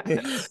 Like,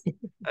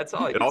 that's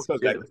all. It all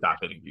comes back to stop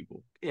hitting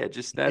people. Yeah,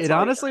 just that's. It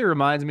all honestly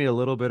reminds me a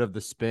little bit of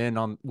the spin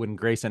on when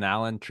Grayson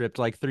Allen tripped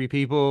like 3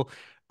 people.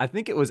 I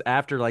think it was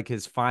after like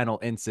his final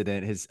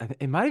incident.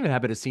 It might even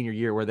happen his senior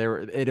year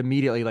where it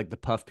immediately like the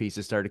puff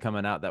pieces started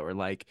coming out that were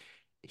like,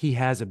 he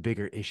has a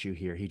bigger issue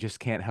here. He just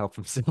can't help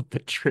himself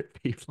but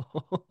trip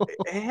people.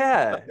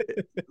 Yeah,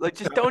 like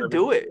just don't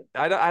do it.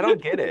 I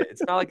don't get it.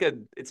 It's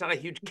not a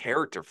huge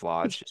character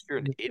flaw. It's just you're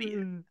an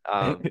idiot.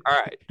 All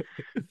right.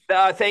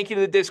 Thank you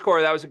to the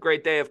Discord. That was a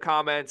great day of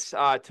comments.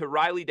 To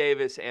Riley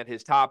Davis and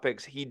his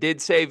topics, he did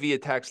say via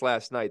text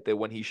last night that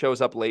when he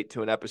shows up late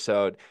to an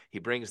episode, he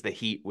brings the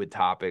heat with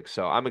topics.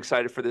 So I'm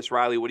excited for this,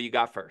 Riley. What do you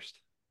got first?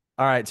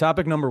 All right,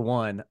 topic number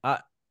one.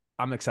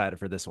 I'm excited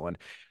for this one.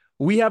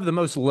 We have the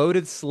most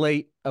loaded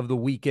slate of the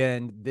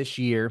weekend this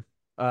year.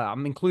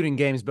 I'm including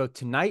games both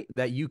tonight,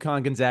 that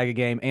UConn Gonzaga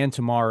game, and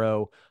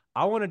tomorrow.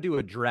 I want to do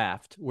a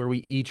draft where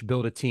we each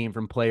build a team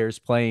from players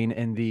playing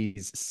in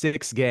these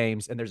 6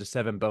 games, and there's a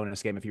 7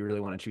 bonus game if you really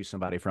want to choose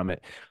somebody from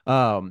it.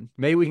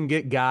 Maybe we can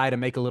get Guy to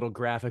make a little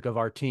graphic of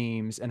our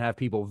teams and have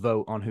people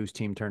vote on whose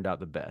team turned out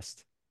the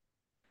best.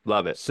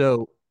 Love it.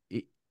 So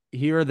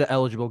here are the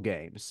eligible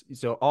games.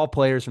 So all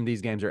players from these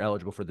games are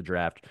eligible for the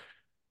draft.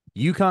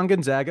 UConn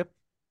Gonzaga,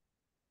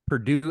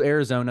 Purdue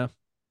Arizona,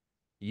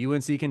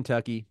 UNC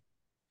Kentucky,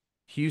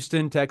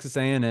 Houston Texas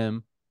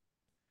A&M,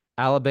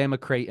 Alabama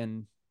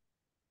Creighton,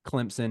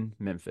 Clemson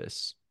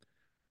Memphis.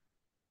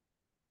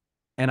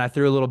 And I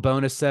threw a little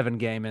bonus 7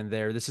 game in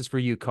there. This is for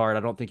you, Card. I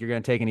don't think you're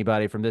going to take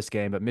anybody from this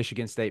game, but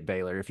Michigan State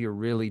Baylor, if you're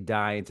really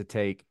dying to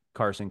take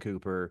Carson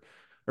Cooper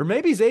or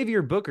maybe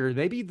Xavier Booker,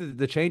 maybe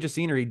the change of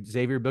scenery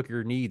Xavier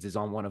Booker needs is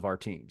on one of our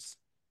teams.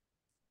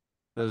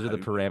 Those are the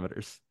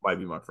parameters. Might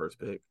be my first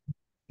pick.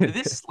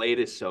 This slate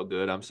is so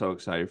good. I'm so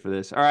excited for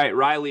this. All right,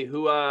 Riley,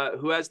 who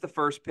has the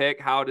first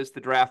pick? How does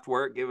the draft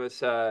work? Give us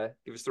the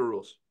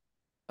rules.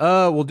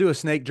 We'll do a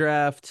snake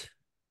draft,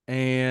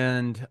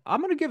 and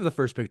I'm gonna give the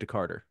first pick to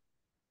Carter.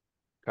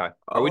 Okay.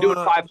 Are we doing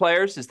 5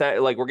 players? Is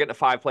that like we're getting a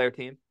 5-player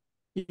team?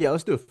 Yeah,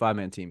 let's do a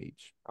 5-man team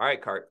each. All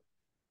right, Cart.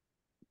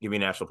 Give me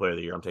National Player of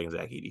the Year. I'm taking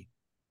Zach Edey.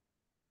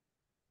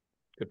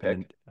 Good pick.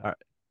 All right.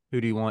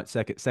 Who do you want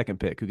second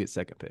pick? Who gets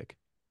second pick?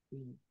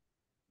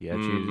 Yeah,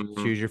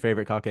 choose your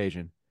favorite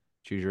Caucasian.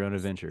 Choose your own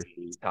adventure.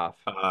 It's tough.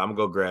 I'm gonna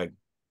go Greg.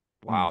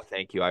 Wow,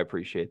 thank you. I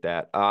appreciate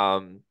that. I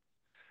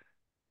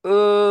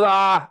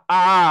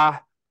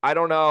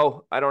don't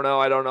know.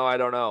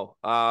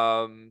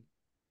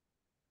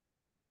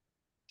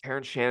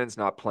 Terrence Shannon's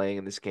not playing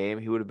in this game.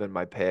 He would have been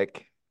my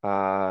pick.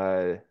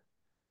 Like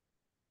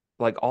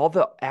all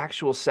the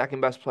actual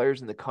second best players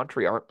in the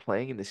country aren't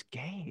playing in this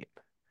game.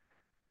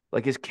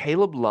 Like, is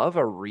Caleb Love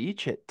a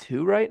reach at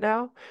 2 right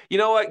now? You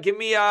know what? Give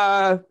me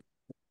I'll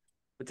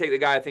take the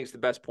guy I think's the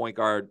best point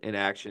guard in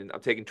action.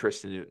 I'm taking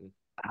Tristan Newton.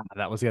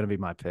 That was gonna be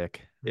my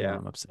pick. Yeah.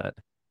 I'm upset.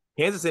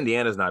 Kansas,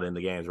 Indiana's not in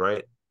the games,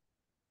 right?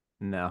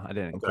 No, I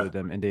didn't Okay. include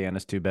them.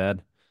 Indiana's too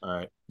bad. All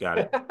right. Got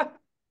it.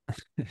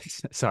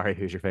 Sorry,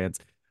 Hoosier fans.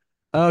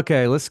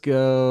 Okay, let's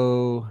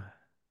go.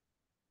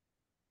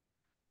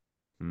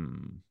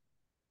 Hmm.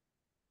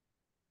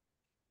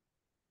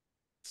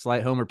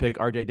 Slight homer pick,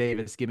 RJ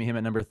Davis. Give me him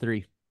at number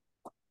 3.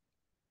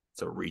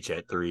 It's a reach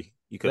at 3.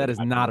 You could That have is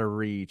got him not with, a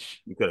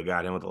reach. you could have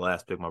got him with the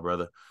last pick, my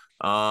brother.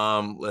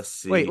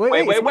 Let's Wait, see. wait, Wait,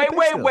 wait. It's wait, my wait, pick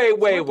wait, still. wait,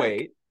 It's my wait, pick.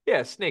 wait.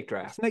 Yeah, snake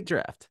draft. Snake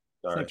draft.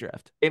 All Snake right.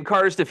 draft. In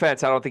Carter's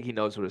defense, I don't think he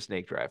knows what a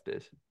snake draft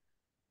is.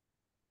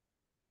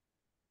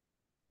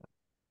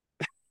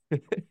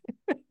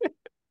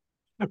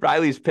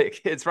 Riley's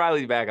pick. It's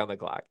Riley's back on the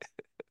clock.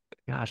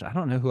 Gosh, I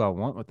don't know who I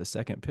want with the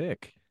second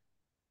pick.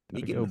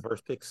 Me Gotta getting the go.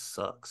 first pick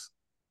sucks.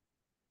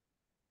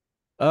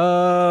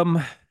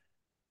 Um,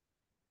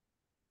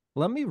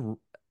 let me.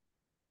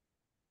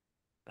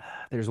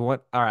 There's one.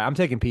 All right, I'm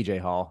taking PJ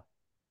Hall.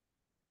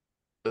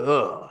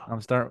 Ugh.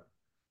 I'm starting.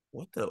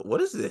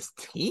 What is this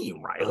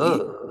team, Riley?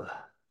 Ugh.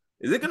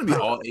 Is it gonna be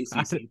all I,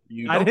 ACC for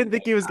you? I Don't didn't do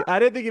think he was. that. I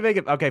didn't think he'd make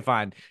it. Okay,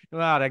 fine.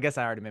 Well, I guess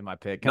I already made my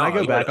pick. Can I No,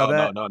 go you already, back on oh no,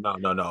 that? no, no,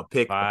 no, no.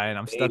 Pick Fine.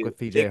 I'm laid stuck with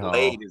PJ pick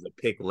laid Hall. is a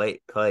pick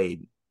late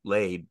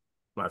laid,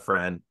 my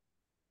friend.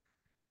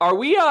 Are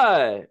we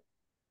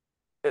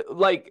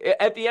like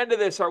at the end of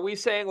this, are we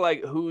saying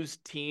like whose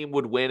team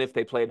would win if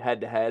they played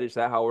head to head? Is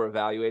that how we're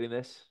evaluating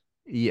this?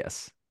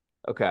 Yes.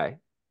 Okay.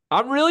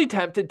 I'm really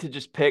tempted to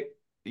just pick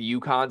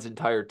UConn's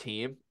entire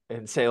team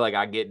and say like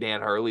I get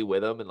Dan Hurley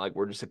with him and like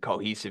we're just a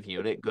cohesive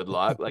unit. Good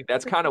luck. Like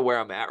that's kind of where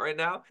I'm at right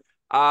now.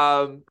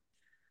 Um,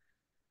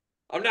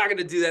 I'm not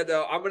gonna do that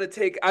though. I'm gonna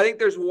take I think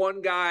there's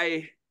one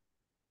guy.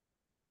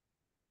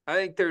 I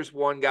think there's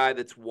one guy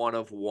that's one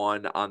of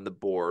one on the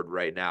board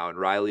right now, and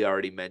Riley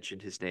already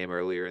mentioned his name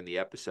earlier in the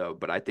episode,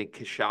 but I think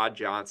Kashad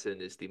Johnson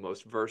is the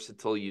most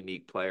versatile,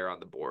 unique player on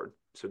the board.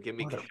 So give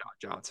me Kashad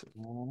Johnson.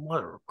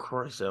 What a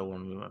Christ, that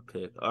one be my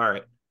pick. All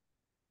right.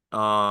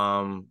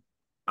 Um,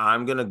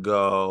 I'm gonna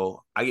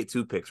go. I get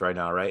 2 picks right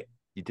now, right?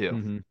 You do.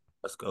 Mm-hmm.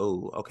 Let's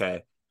go.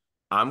 Okay.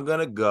 I'm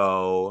gonna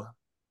go.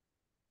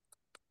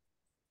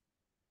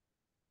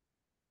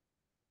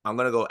 I'm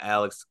gonna go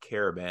Alex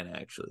Caravan,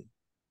 actually.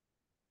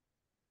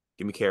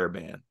 Give me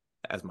Caravan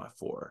as my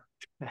 4.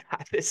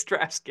 This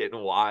draft's getting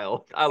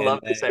wild. I And love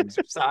this then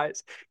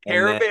exercise. and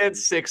then Caravan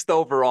sixth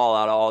overall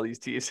out of all these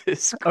teams.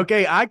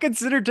 Okay, I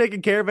considered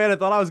taking Caravan. I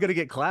thought I was gonna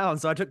get clown,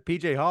 so I took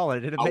PJ Hall,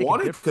 and it didn't make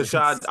a difference.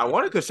 I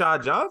wanted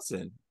Kashad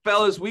Johnson.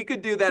 Fellas, we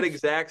could do that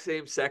exact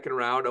same second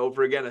round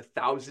over again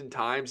 1,000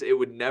 times. It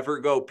would never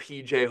go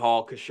PJ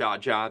Hall,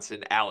 Kashad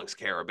Johnson, Alex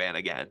Caravan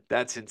again.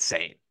 That's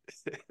insane.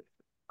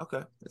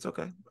 Okay, it's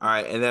okay. All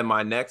right, and then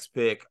my next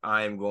pick,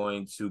 I am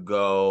going to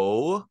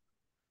go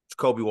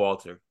Jacoby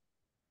Walter.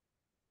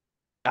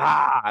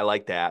 I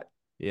like that.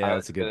 Yeah,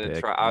 that's a good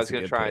pick. I was That's a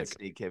gonna good try and pick.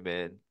 sneak him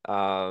in.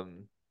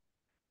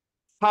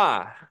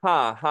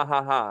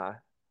 Ha.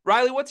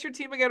 Riley, what's your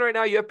team again right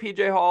now? You have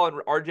PJ Hall and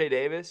RJ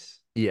Davis.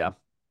 Yeah,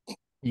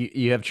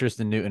 you have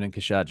Tristan Newton and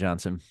Kashad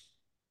Johnson.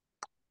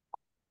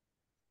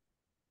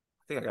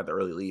 I think I got the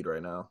early lead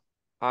right now.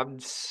 I'm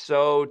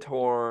so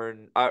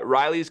torn.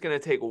 Riley's gonna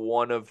take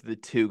one of the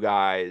two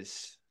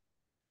guys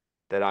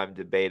that I'm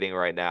debating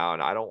right now,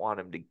 and I don't want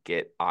him to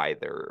get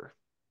either.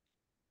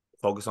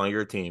 Focus on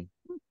your team.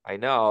 I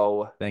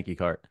know. Thank you,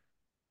 Cart.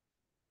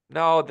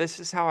 No, this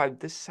is how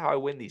I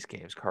win these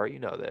games, Cart. You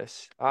know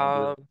this.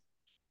 I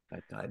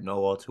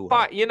know all too well.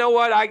 Fine. You know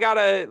what? I got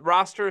to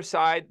roster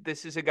aside.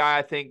 This is a guy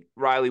I think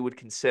Riley would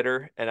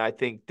consider, and I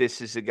think this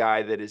is a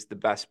guy that is the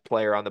best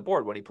player on the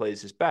board when he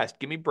plays his best.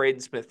 Give me Braden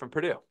Smith from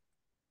Purdue.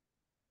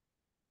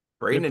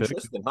 Braden Good and pick.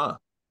 Tristan, huh?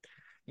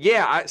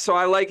 Yeah, so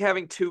I like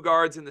having two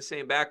guards in the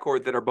same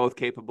backcourt that are both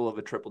capable of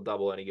a triple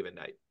double any given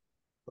night.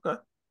 Okay.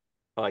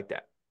 I like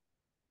that.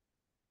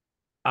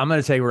 I'm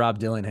gonna take Rob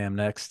Dillingham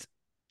next.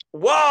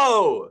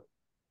 Whoa!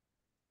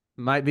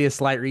 Might be a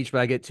slight reach, but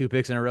I get 2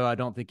 picks in a row. I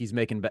don't think he's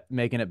making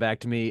it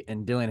back to me,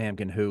 and Dillingham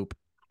can hoop.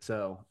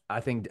 So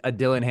I think a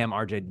Dillingham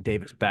RJ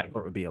Davis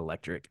backcourt would be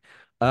electric.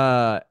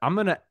 I'm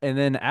gonna, and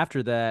then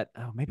after that,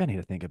 oh, maybe I need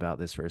to think about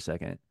this for a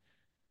second.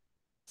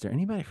 Is there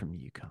anybody from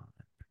UConn?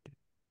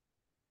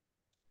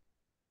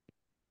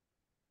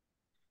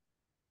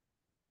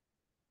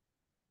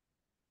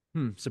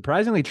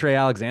 Surprisingly, Trey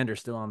Alexander's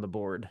still on the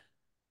board.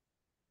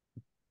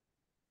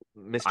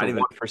 Mr.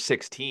 1 for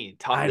 16.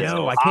 I Toughest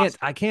know. imposter.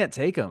 I can't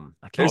take him.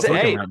 I can't There's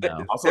take him hey, right now.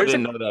 I also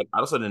didn't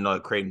know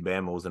that Creighton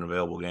Bama was an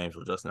available game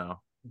till just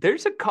now.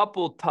 there's a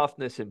couple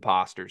toughness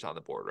imposters on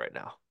the board right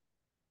now.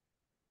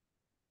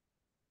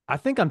 I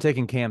think I'm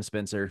taking Cam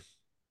Spencer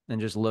and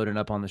just loading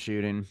up on the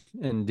shooting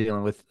and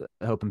dealing with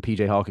hoping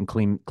PJ Hall can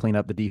clean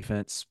up the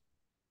defense.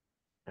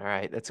 All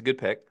right, that's a good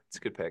pick. It's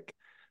a good pick.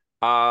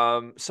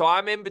 So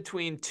I'm in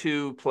between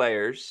two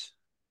players,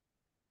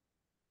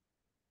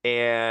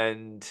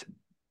 and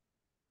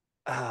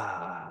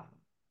Cart,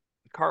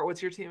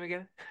 what's your team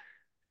again?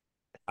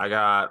 I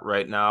got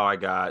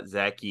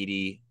Zach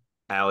Edey,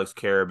 Alex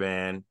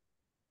Caravan,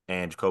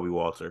 and Jacoby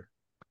Walter.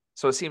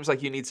 So it seems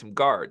like you need some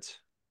guards.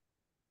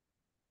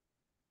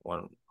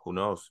 One, who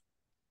knows?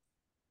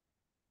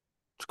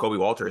 Jacoby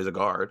Walter is a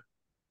guard.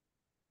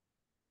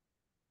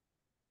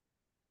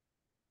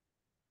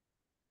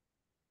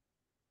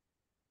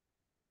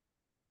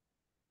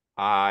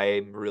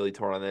 I'm really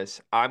torn on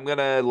this. I'm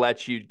gonna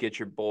let you get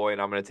your boy,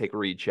 and I'm gonna take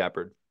Reed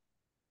Shepard.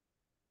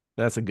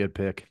 That's a good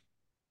pick.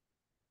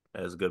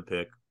 That is a good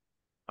pick.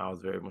 I was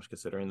very much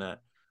considering that.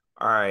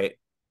 All right.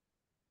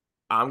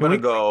 I'm Can gonna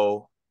we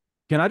go.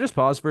 can I just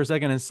pause for a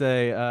second and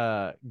say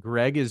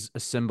Greg is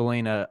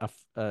assembling a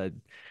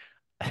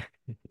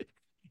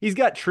he's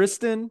got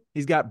Tristan,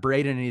 he's got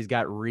Braden, and he's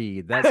got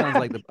Reed. That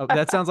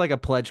sounds like a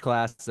pledge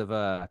class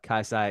of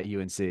Kai Sai at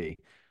UNC.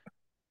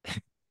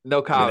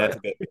 No I mean, that's a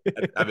comment.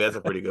 good. I mean, that's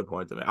a pretty good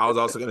point to make. I was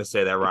also going to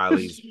say that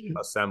Riley's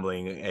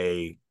assembling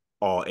a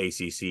all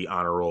ACC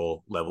honor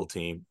roll level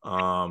team.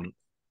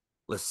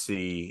 Let's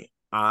see.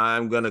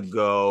 I'm gonna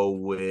go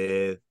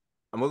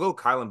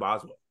Kylan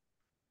Boswell.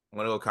 I'm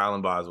gonna go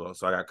Kylan Boswell.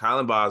 So I got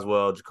Kylan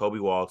Boswell, Jacoby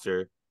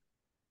Walter,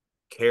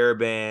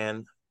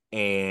 Caravan,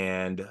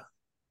 and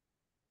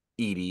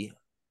Edie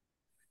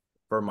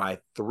for my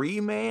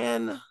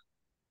 3-man.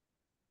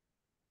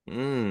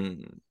 Hmm.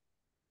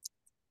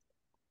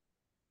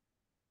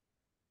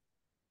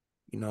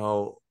 You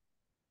know,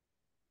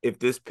 if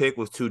this pick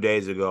was 2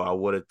 days ago, I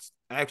would have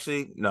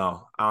actually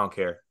no, I don't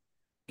care.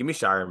 Give me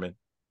Shireman.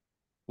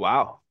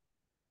 Wow.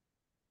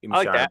 Give me I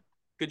like Shireman. that.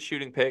 Good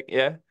shooting pick.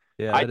 Yeah.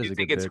 Yeah, I that do is a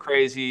think good it's pick.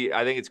 crazy.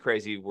 I think it's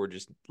crazy we're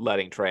just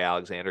letting Trey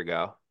Alexander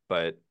go.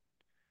 But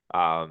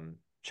Charms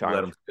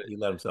good. He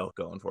let himself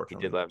go, He did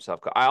unfortunately. let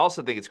himself go. I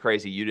also think it's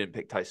crazy you didn't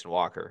pick Tyson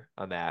Walker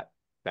on that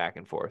back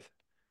and forth.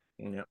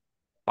 Yeah.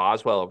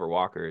 Boswell over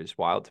Walker is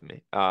wild to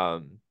me.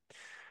 All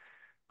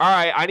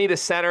right, I need a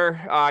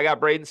center. I got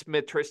Braden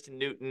Smith, Tristan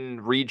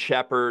Newton, Reed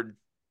Shepard,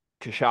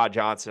 Kashad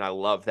Johnson. I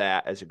love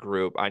that as a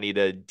group. I need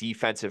a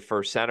defensive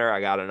first center.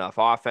 I got enough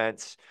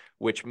offense,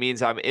 which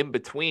means I'm in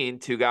between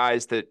two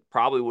guys that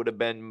probably would have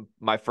been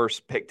my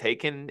first pick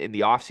taken in the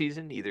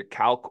offseason, either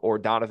Calc or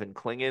Donovan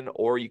Clingan,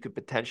 or you could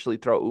potentially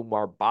throw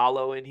Umar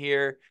Ballo in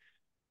here.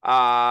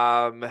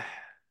 I'm going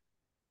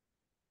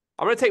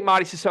to take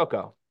Madi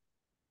Sissoko.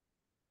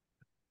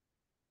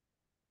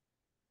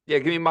 Yeah,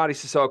 give me Madi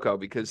Sissoko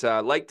because,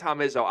 like Tom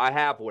Izzo, I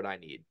have what I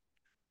need.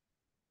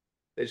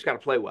 They just got to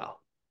play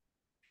well.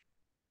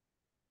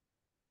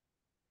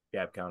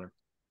 Gap counter.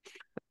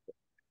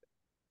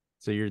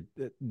 So do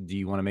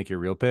you want to make your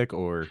real pick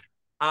or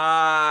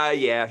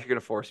Yeah, if you're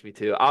gonna force me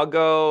to, I'll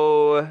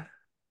go.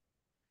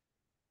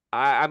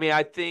 I mean,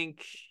 I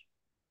think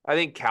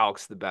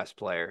Calc's the best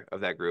player of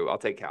that group. I'll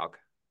take Calc.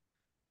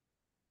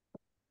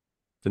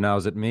 so now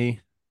is it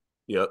me?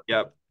 Yep.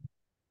 Yep.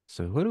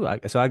 So who do I?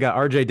 So I got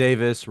RJ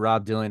Davis,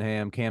 Rob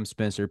Dillingham, Cam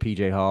Spencer,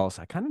 PJ Hall.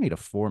 So I kind of need a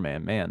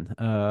 4-man, man.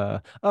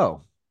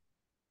 I'll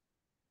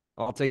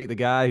take the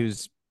guy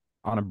who's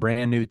on a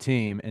brand new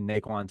team in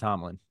Naquan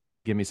Tomlin.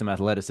 Give me some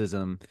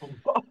athleticism.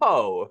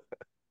 Whoa.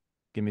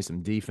 Give me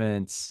some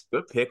defense.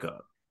 Good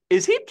pickup.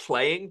 Is he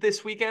playing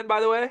this weekend,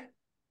 by the way?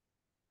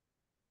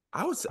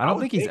 I don't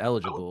think he's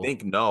eligible.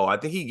 No. I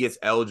think he gets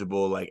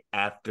eligible like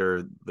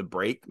after the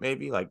break,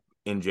 maybe like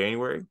in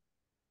January.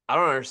 I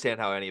don't understand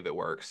how any of it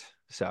works.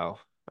 So, all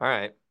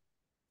right.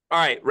 All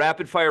right,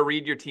 rapid fire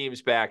read your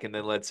teams back and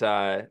then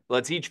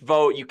let's each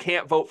vote. You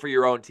can't vote for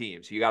your own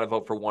team, so you got to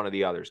vote for one of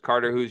the others.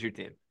 Carter, who's your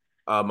team?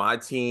 My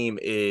team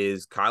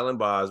is Kylan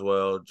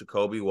Boswell,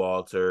 Jacoby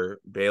Walter,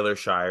 Baylor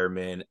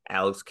Shireman,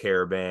 Alex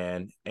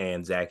Caravan,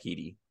 and Zach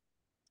Edey.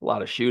 A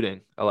lot of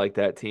shooting. I like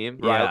that team.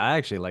 Yeah, Riley. I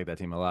actually like that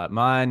team a lot.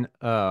 Mine,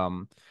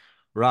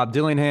 Rob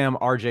Dillingham,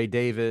 RJ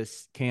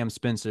Davis, Cam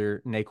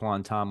Spencer,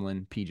 Naquan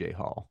Tomlin, PJ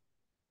Hall.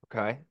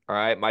 Okay. All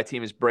right. My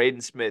team is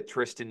Braden Smith,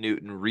 Tristan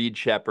Newton, Reed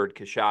Shepard,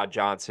 Kashad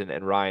Johnson,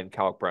 and Ryan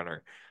Kalkbrenner.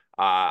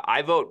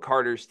 I vote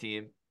Carter's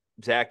team.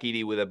 Zach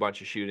Edey with a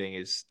bunch of shooting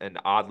is an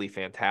oddly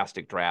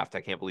fantastic draft.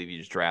 I can't believe you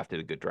just drafted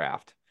a good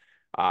draft.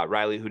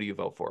 Riley, who do you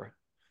vote for?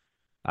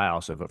 I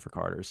also vote for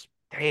Carter's.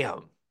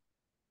 Damn.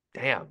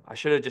 Damn. I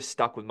should have just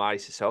stuck with Madi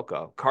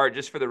Sissoko. Cart,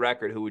 just for the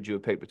record, who would you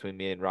have picked between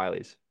me and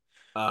Riley's?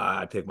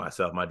 I picked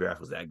myself. My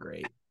draft was that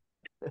great.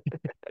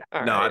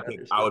 All No, right. I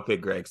Understood. would pick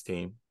Greg's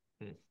team.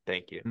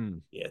 Thank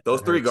you. Yeah, those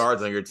That three hurts.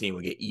 guards on your team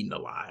would get eaten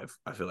alive.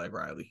 I feel like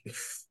Riley.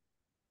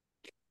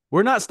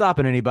 We're not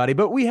stopping anybody,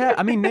 but we have.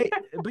 I mean,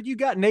 but you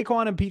got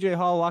Naquan and PJ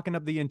Hall locking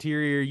up the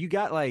interior. You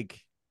got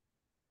like,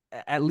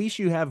 at least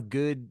you have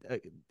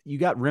good. You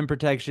got rim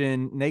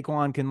protection.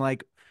 Naquan can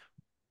like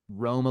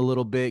roam a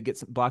little bit,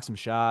 block some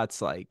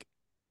shots. Like,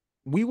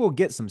 we will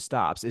get some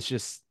stops. It's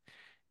just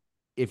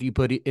if you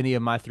put any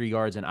of my 3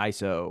 guards in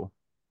ISO,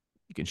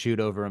 you can shoot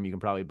over them. You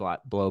can probably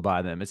blow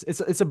by them.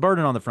 It's a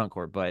burden on the front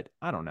court, but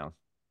I don't know.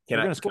 They're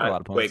going to Can score a I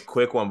lot of wait? points.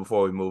 Quick one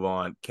before we move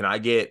on. Can I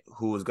get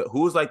who's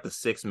like the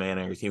 6-man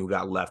on your team who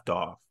got left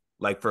off?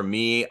 Like for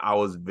me, I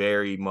was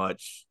very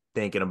much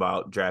thinking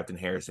about drafting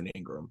Harrison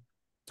Ingram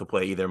to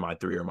play either my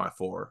 3 or my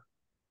 4.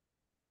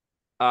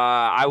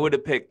 I would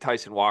have picked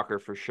Tyson Walker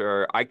for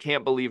sure. I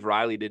can't believe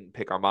Riley didn't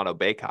pick Armando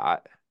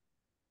Bacot.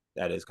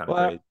 That is kind of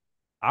Well, crazy.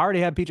 I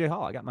already had PJ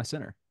Hall. I got my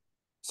center.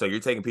 So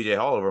you're taking PJ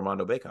Hall over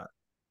Mondo Bacot.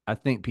 I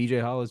think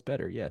PJ Hall is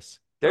better. Yes.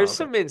 Oh,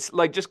 There's okay. some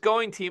like just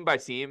going team by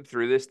team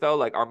through this though.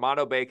 Like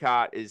Armando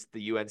Baycott is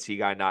the UNC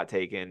guy not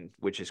taken,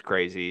 which is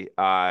crazy.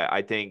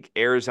 I think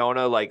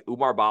Arizona, like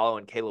Umar Balo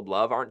and Caleb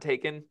Love aren't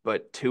taken,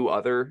 but two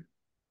other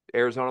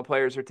Arizona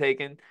players are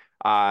taken.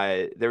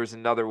 There was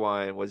another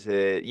one. Was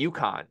it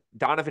UConn?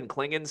 Donovan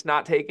Klingon's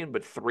not taken,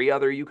 but three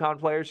other UConn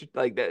players.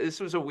 Like this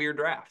was a weird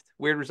draft.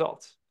 Weird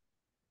results.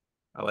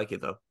 I like it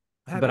though.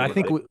 But Happy I with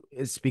think it.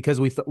 it's because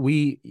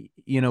we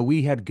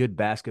had good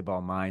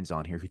basketball minds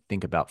on here who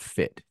think about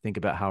fit, think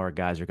about how our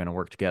guys are going to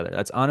work together.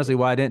 That's honestly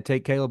why I didn't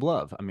take Caleb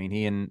Love. I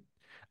mean,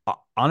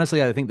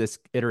 honestly, I think this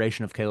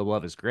iteration of Caleb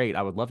Love is great.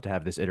 I would love to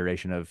have this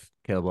iteration of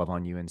Caleb Love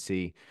on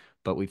UNC,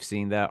 but we've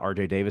seen that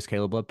RJ Davis,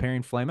 Caleb Love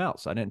pairing flame out,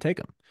 so I didn't take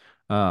him.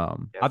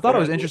 Yeah, I thought it Yeah,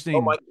 was no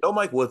interesting. Mike, no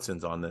Mike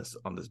Woodson's on this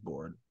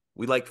board.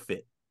 We like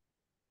fit.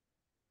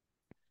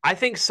 I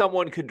think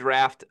someone could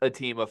draft a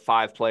team of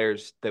five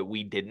players that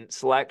we didn't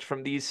select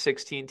from these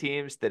 16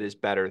 teams that is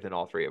better than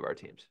all three of our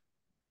teams.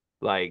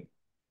 Like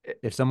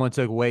If someone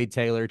took Wade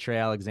Taylor, Trey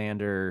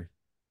Alexander,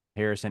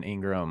 Harrison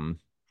Ingram,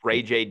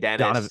 Ray J.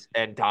 Donovan, Dennis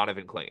and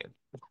Donovan Clingan.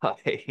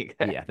 Like,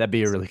 yeah, that'd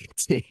be a really good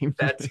team.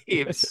 that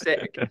team's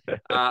sick.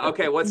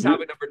 Okay, what's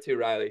topic number two,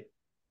 Riley?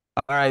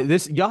 All right,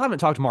 this y'all haven't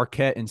talked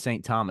Marquette and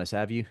St. Thomas,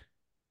 have you?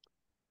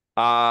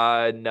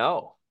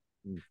 No.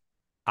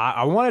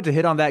 I wanted to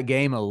hit on that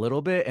game a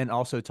little bit and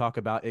also talk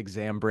about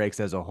exam breaks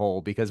as a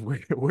whole because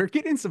we're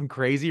getting some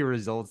crazy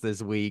results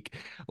this week,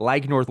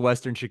 like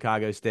Northwestern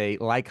Chicago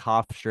State, like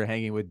Hofstra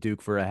hanging with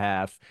Duke for a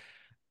half.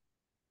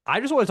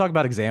 I just want to talk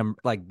about exam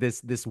like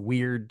this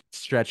weird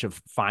stretch of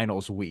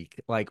finals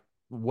week. Like,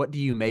 what do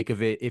you make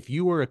of it? If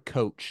you were a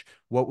coach,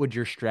 what would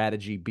your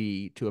strategy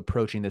be to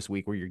approaching this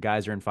week where your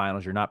guys are in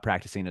finals, you're not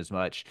practicing as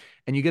much,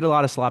 and you get a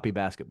lot of sloppy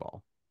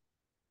basketball?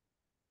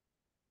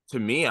 To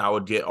me, I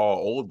would get all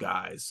old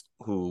guys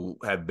who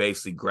have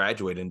basically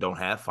graduated and don't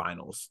have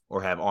finals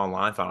or have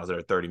online finals that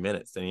are 30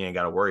 minutes. Then you ain't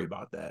got to worry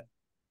about that.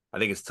 I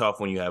think it's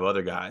tough when you have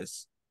other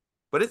guys,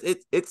 but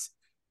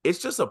it's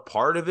just a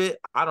part of it.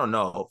 I don't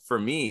know. For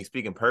me,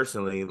 speaking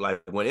personally,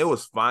 like when it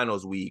was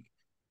finals week,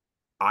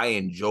 I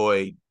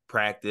enjoyed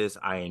practice.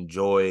 I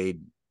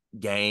enjoyed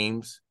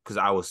games because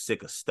I was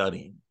sick of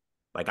studying.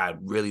 Like I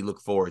really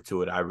look forward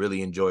to it. I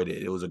really enjoyed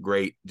it. It was a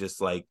great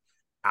just like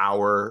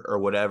hour or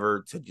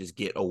whatever to just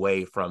get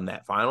away from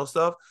that final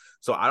stuff.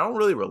 So I don't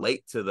really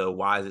relate to the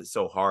why is it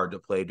so hard to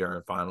play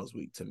during finals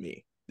week to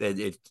me.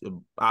 It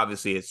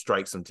obviously it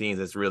strikes some teams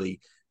that's really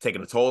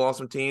taking a toll on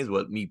some teams,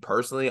 but me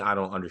personally, I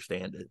don't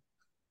understand it.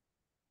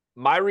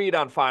 My read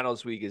on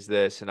finals week is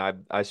this, and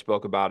I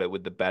spoke about it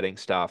with the betting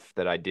stuff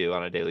that I do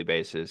on a daily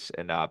basis.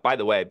 And by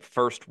the way,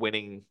 first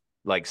winning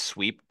like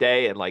sweep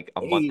day in like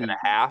a month and Hey,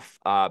 a half.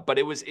 But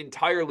it was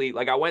entirely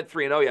like I went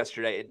 3-0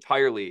 yesterday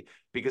entirely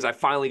because I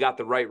finally got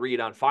the right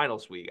read on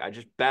finals week. I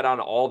just bet on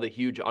all the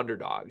huge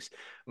underdogs.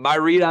 My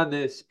read on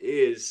this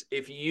is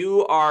if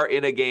you are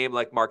in a game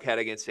like Marquette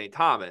against St.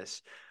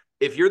 Thomas,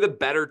 if you're the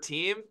better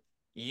team,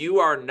 you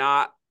are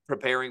not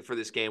preparing for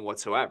this game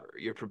whatsoever.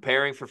 You're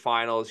preparing for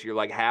finals. You're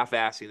like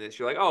half-assing this.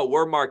 You're like, oh,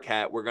 we're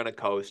Marquette. We're going to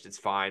coast. It's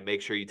fine.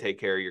 Make sure you take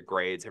care of your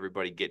grades.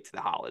 Everybody get to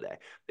the holiday.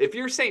 If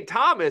you're St.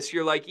 Thomas,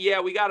 you're like,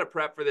 yeah, we got to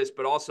prep for this,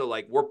 but also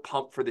like we're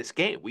pumped for this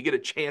game. We get a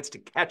chance to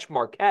catch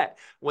Marquette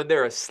when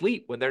they're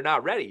asleep, when they're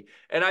not ready.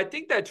 And I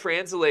think that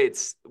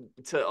translates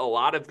to a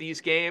lot of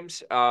these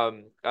games.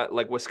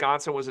 Like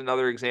Wisconsin was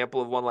another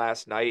example of one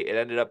last night. It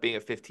ended up being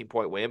a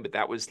 15-point win, but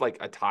that was like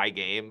a tie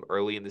game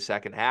early in the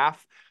second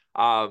half.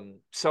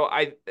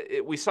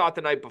 We saw it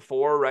the night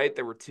before, right?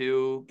 There were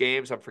two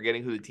games. I'm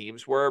forgetting who the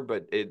teams were,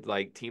 but it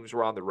like teams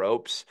were on the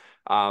ropes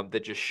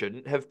that just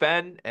shouldn't have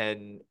been.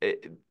 And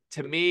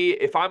to me,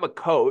 if I'm a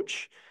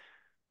coach,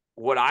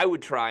 what I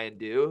would try and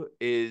do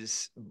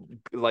is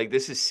like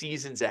this is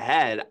seasons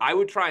ahead. I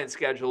would try and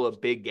schedule a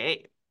big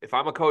game. If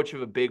I'm a coach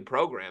of a big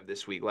program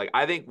this week, like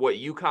I think what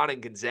UConn and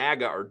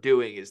Gonzaga are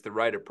doing is the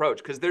right approach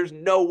because there's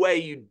no way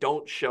you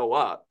don't show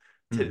up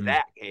to Mm-hmm.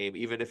 that game,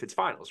 even if it's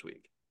finals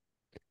week.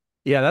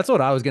 Yeah, that's what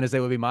I was going to say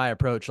would be my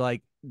approach.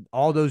 Like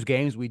all those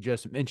games we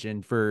just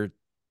mentioned for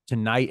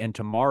tonight and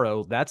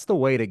tomorrow, that's the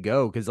way to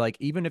go. Cause like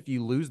even if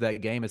you lose that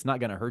game, it's not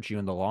going to hurt you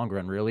in the long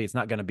run, really. It's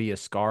not going to be a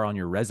scar on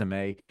your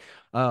resume.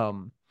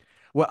 Um,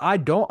 what I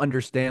don't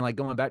understand, like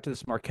going back to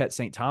this Marquette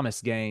St.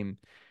 Thomas game,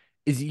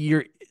 is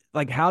you're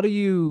like, how do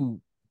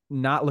you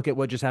not look at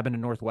what just happened to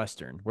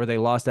Northwestern, where they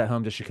lost at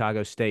home to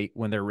Chicago State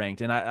when they're ranked?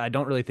 And I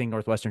don't really think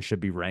Northwestern should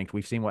be ranked.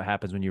 We've seen what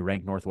happens when you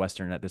rank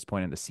Northwestern at this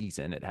point in the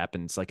season. It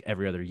happens like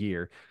every other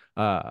year.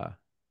 Uh,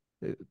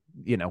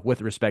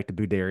 with respect to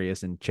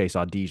Budarius and Chase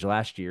Audige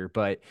last year,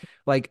 but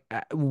like,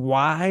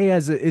 why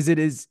as a, is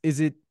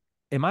it?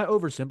 Am I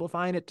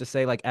oversimplifying it to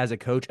say like as a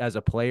coach, as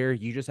a player,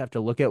 you just have to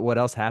look at what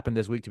else happened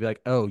this week to be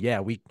like, oh yeah,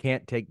 we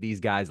can't take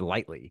these guys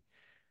lightly.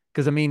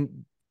 Because I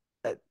mean,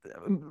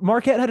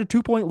 Marquette had a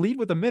 2 point lead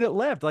with a minute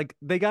left. Like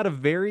they got a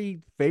very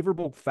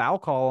favorable foul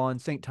call on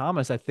St.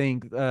 Thomas, I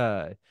think,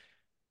 that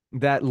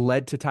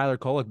led to Tyler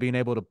Kolek being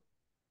able to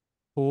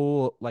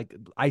pull like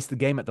ice the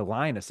game at the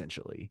line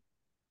essentially.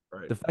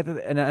 Right. The fact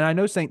that and I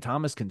know St.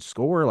 Thomas can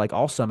score like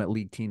all Summit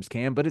League teams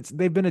can, but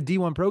they've been a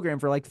D1 program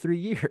for like 3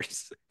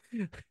 years.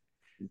 So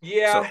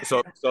Yeah,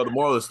 so so the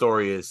moral of the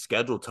story is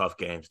schedule tough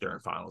games during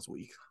finals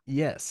week.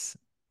 Yes.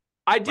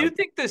 I do Like,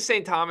 think the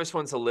St. Thomas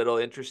one's a little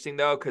interesting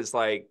though, because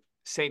like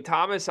St.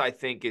 Thomas, I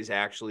think, is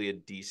actually a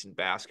decent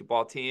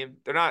basketball team.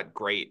 They're not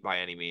great by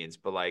any means,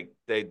 but like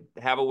they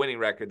have a winning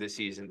record this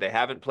season. They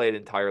haven't played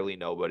entirely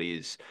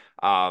nobodies.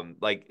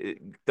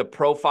 The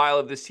profile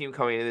of this team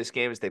coming into this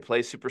game is they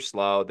play super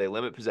slow, they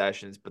limit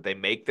possessions, but they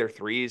make their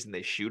threes and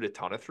they shoot a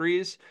ton of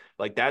threes.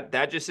 Like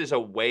that just is a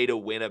way to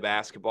win a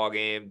basketball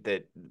game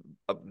that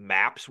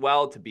maps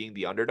well to being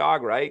the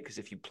underdog, right? Because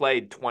if you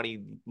played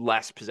 20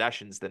 less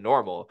possessions than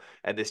normal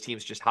and this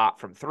team's just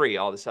hot from three,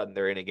 all of a sudden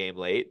they're in a game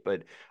late.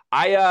 But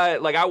I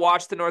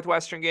watched the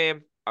Northwestern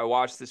game. I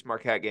watched this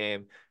Marquette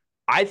game.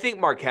 I think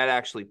Marquette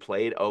actually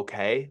played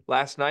okay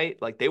last night.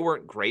 Like they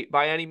weren't great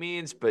by any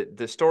means, but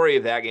the story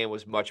of that game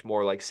was much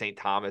more like St.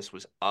 Thomas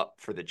was up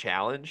for the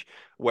challenge,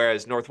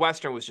 whereas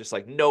Northwestern was just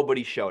like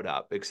nobody showed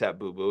up except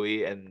Boo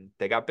Booey, and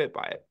they got bit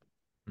by it.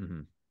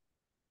 Mm-hmm.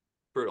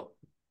 Brutal.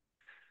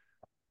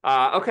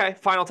 Okay,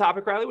 final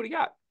topic, Riley. What do you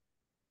got?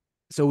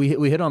 So we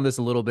hit on this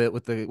a little bit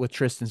with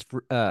Tristan's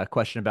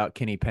question about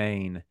Kenny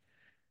Payne.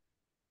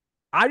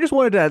 I just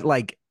wanted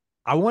to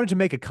I wanted to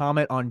make a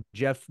comment on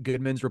Jeff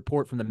Goodman's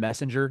report from the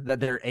Messenger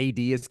that their AD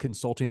is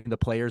consulting the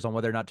players on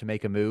whether or not to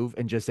make a move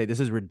and just say this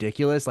is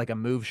ridiculous. Like a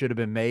move should have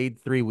been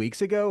made 3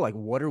 weeks ago. Like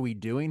what are we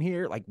doing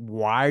here? Like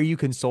why are you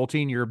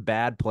consulting your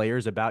bad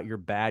players about your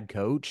bad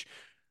coach?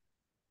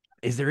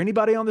 Is there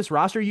anybody on this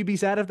roster you'd be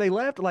sad if they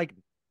left? Like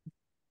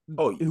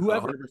oh,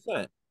 whoever.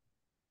 100%.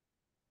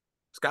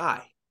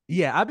 Sky.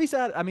 Yeah, I'd be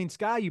sad. I mean,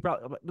 Sky, you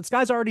probably, but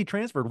Sky's already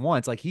transferred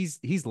once. Like he's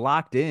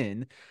locked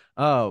in.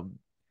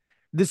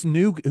 This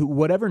new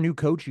whatever new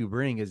coach you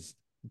bring is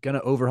gonna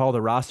overhaul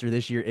the roster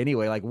this year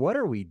anyway. Like, what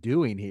are we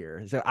doing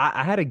here? So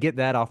I had to get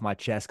that off my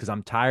chest because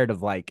I'm tired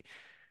of like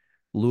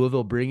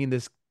Louisville bringing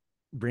the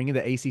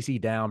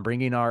ACC down,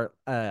 bringing our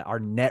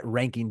net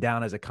ranking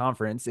down as a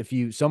conference. If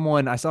you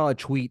someone I saw a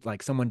tweet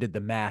like someone did the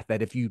math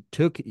that if you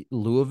took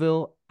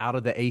Louisville out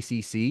of the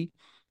ACC,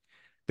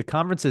 the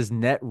conference's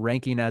net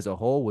ranking as a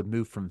whole would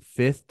move from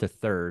fifth to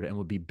third and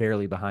would be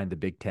barely behind the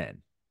Big Ten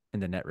in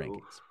the net Ooh,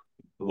 rankings.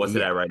 What's it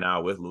Yeah. at right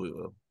now with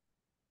Louisville?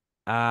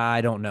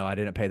 I don't know. I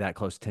didn't pay that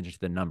close attention to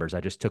the numbers.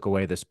 I just took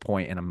away this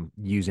point and I'm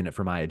using it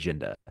for my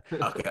agenda.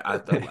 Okay,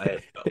 I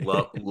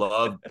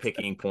love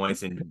picking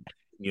points and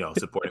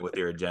supporting with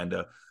your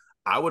agenda.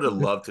 I would have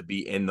loved to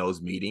be in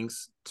those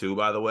meetings too.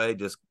 By the way,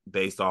 just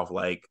based off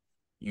like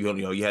you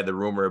had the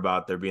rumor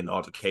about there being an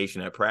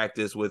altercation at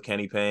practice with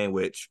Kenny Payne,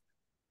 which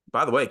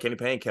by the way, Kenny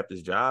Payne kept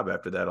his job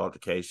after that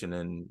altercation,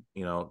 and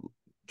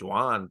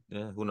Juwan,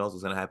 who knows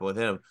what's gonna happen with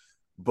him.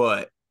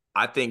 But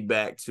I think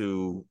back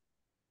to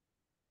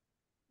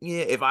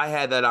if I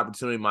had that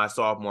opportunity my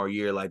sophomore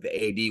year, like the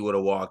AD would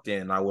have walked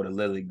in, I would have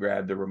literally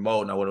grabbed the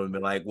remote and I would have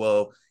been like,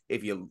 well,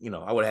 if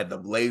I would have had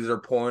the laser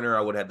pointer,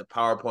 I would have had the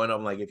PowerPoint.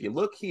 I'm like, if you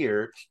look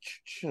here,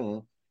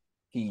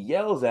 he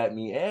yells at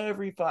me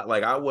every five.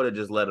 Like I would have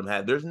just let him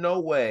have. There's no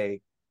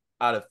way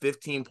out of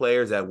 15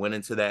 players that went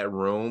into that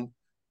room,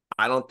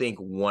 I don't think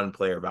one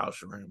player vouched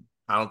for him.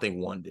 I don't think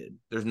one did.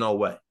 There's no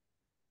way.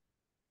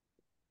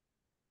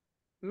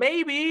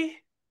 Maybe.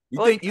 You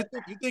Like, think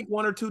you think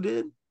one or two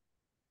did?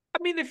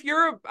 I mean, if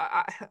you're,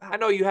 I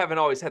know you haven't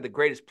always had the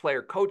greatest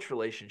player-coach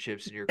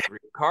relationships in your career,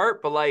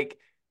 Cart, but like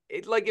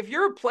if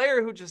you're a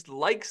player who just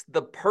likes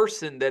the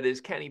person that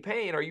is Kenny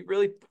Payne, are you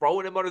really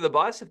throwing him under the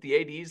bus if the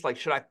AD's like,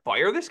 should I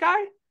fire this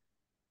guy?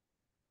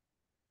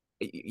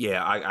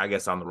 Yeah, I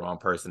guess I'm the wrong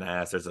person to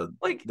ask. There's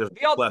Like a the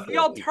plethora of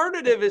people.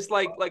 alternative is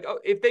like oh,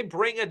 if they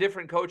bring a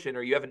different coach in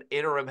or you have an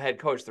interim head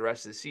coach the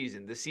rest of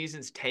the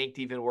season's tanked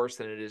even worse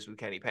than it is with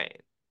Kenny Payne.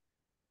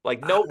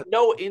 Like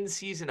no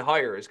in-season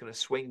hire is going to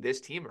swing this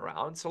team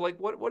around. So like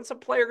what's a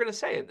player going to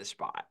say in this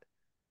spot?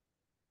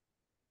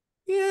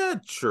 Yeah,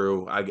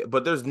 true.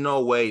 But there's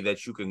no way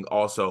that you can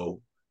also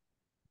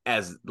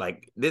as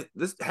like this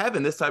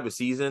having this type of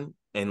season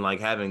and like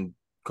having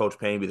Coach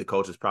Payne be the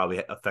coach is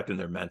probably affecting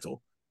their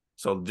mental.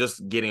 So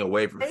just getting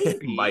away from him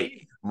might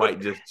Maybe, but might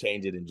just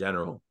change it in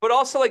general. But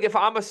also, like, if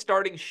I'm a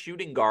starting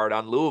shooting guard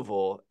on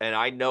Louisville and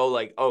I know,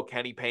 like, oh,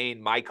 Kenny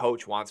Payne, my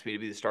coach wants me to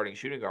be the starting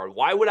shooting guard,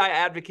 why would I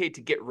advocate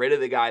to get rid of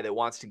the guy that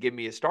wants to give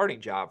me a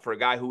starting job for a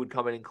guy who would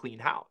come in and clean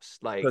house?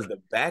 Because Like,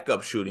 the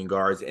backup shooting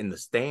guards in the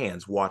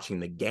stands watching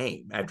the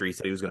game after he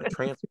said he was going to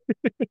transfer.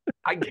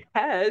 I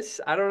guess,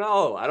 I don't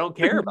know. I don't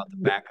care about the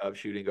backup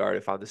shooting guard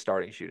if I'm the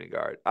starting shooting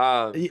guard.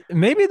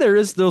 Maybe there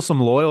is still some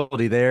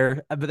loyalty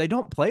there, but they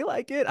don't play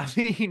like it. I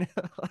mean,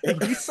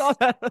 like you saw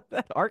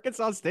that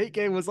Arkansas State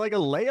game was like a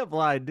layup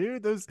line,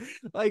 dude. Those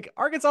like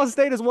Arkansas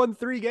State has won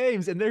 3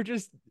 games and they're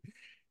just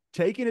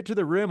taking it to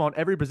the rim on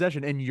every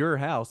possession in your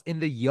house in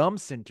the Yum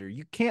Center.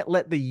 You can't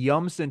let the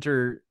Yum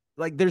Center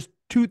like there's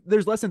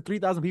less than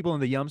 3,000 people in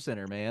the Yum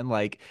Center, man.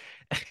 Like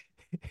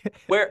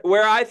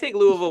Where I think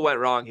Louisville went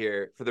wrong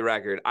here, for the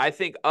record, I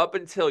think up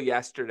until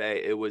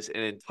yesterday it was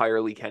an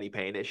entirely Kenny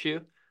Payne issue.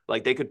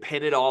 Like they could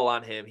pin it all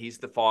on him. He's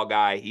the fall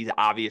guy. He's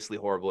obviously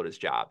horrible at his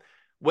job.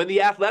 When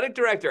the athletic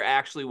director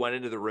actually went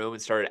into the room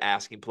and started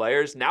asking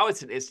players, now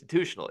it's an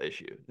institutional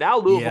issue. Now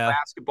Louisville Yeah.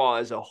 basketball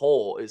as a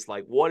whole is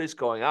like, what is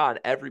going on?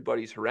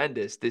 Everybody's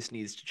horrendous. This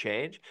needs to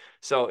change.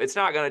 So it's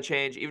not going to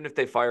change. Even if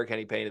they fire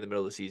Kenny Payne in the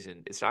middle of the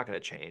season, it's not going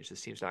to change.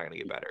 This team's not going to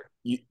get better.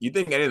 You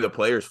think any of the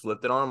players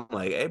flipped it on him?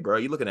 Like, hey, bro,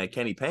 you looking at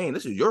Kenny Payne?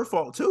 This is your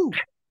fault too.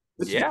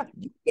 Yeah,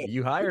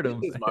 You hired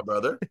him. This, my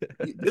brother.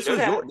 This Should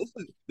was have.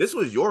 this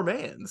was your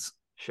man's.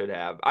 Should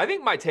have. I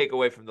think my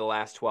takeaway from the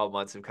last 12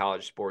 months of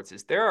college sports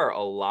is there are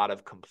a lot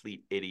of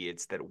complete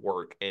idiots that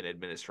work in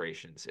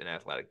administrations and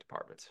athletic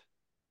departments.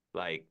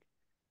 Like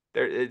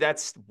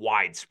that's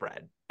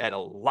widespread at a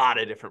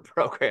lot of different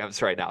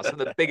programs right now. Some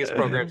of the biggest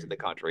programs in the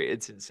country.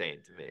 It's insane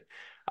to me.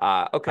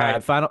 Okay. All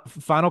right,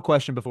 final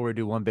question before we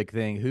do one big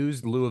thing.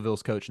 Who's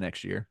Louisville's coach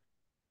next year?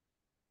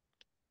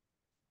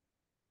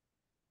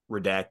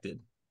 Redacted.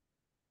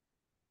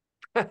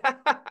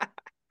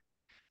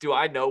 Do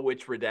I know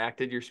which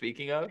redacted you're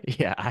speaking of?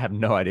 Yeah, I have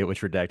no idea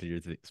which redacted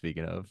you're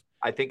speaking of.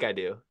 I think I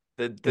do.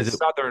 The Is it-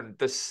 southern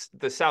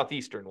the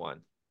southeastern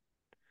one.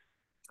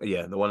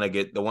 Yeah, the one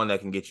that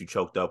can get you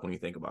choked up when you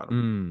think about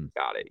him.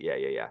 Got it.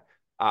 Yeah.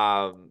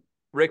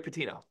 Rick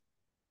Pitino.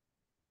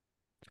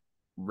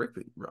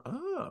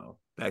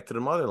 Back to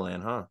the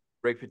motherland, huh?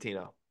 Rick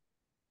Pitino.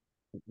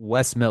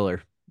 Wes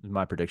Miller is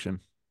my prediction.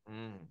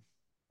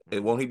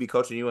 Won't he be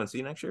coaching UNC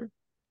next year?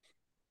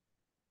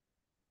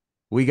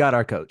 We got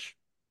our coach.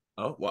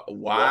 Oh, wow.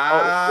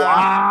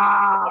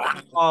 Wow.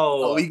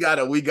 Oh, we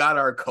got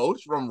our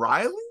coach from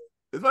Riley?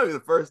 This might be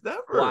the first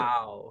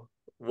ever.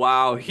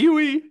 Wow,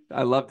 Huey.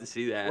 I love to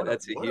see that.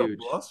 That's a huge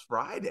Plus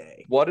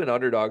Friday. What an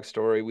underdog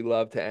story. We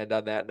love to end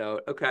on that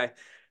note. Okay.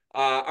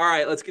 All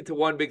right, let's get to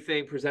one big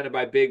thing presented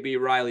by Big B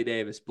Riley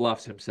Davis,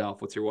 Bluffs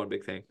himself. What's your one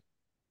big thing?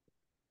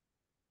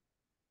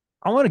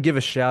 I want to give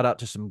a shout out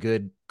to some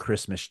good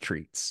Christmas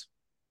treats.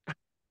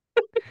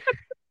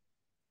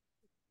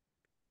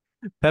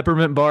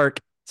 Peppermint bark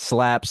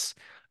slaps.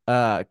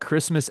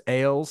 Christmas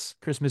ales,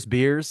 Christmas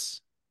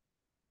beers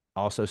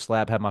also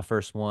slap. Had my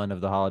first one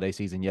of the holiday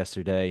season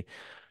yesterday.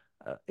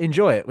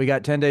 Enjoy it. We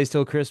got 10 days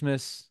till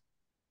Christmas.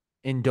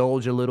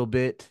 Indulge a little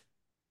bit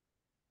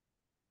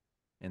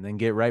and then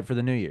get right for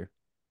the new year.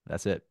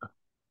 That's it.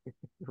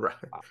 Right.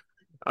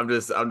 I'm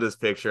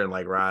just picturing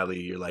like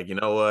Riley. You're like, you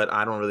know what?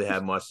 I don't really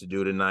have much to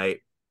do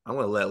tonight. I'm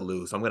gonna let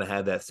loose. I'm gonna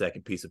have that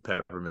second piece of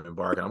peppermint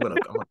bark. And I'm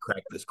gonna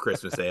crack this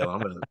Christmas ale.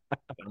 I'm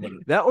gonna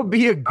That would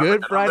be a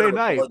good Friday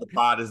night. The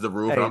pot is the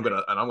roof, Hey. and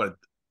I'm gonna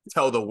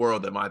tell the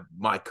world that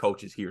my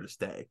coach is here to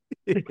stay.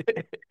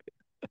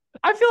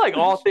 I feel like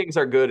all things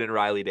are good in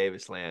Riley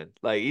Davis land.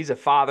 Like he's a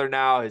father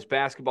now. His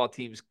basketball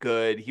team's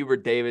good.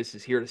 Hubert Davis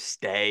is here to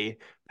stay.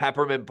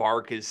 Peppermint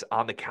bark is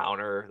on the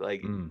counter.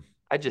 Like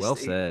I just well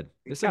said.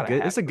 It's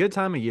gotta a good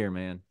time of year,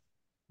 man.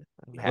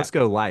 have Let's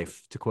go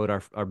life, to quote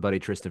our buddy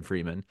Tristan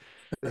Freeman.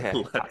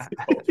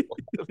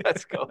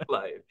 Let's go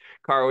life.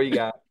 Carl, what you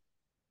got?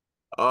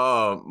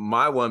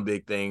 My one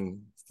big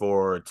thing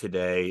for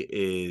today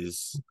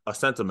is a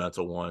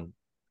sentimental one.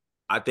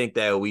 I think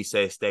that we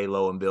say stay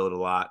low and build a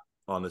lot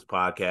on this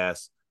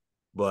podcast,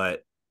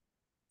 but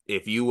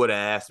if you would have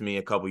asked me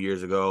a couple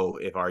years ago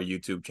if our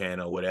YouTube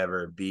channel would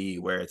ever be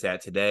where it's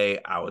at today,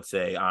 I would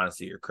say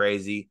honestly you're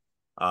crazy.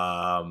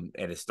 And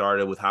it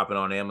started with hopping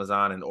on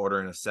Amazon and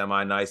ordering a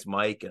semi-nice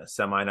mic and a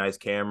semi-nice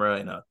camera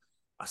and a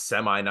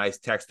semi-nice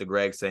text to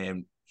Greg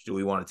saying, do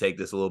we want to take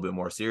this a little bit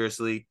more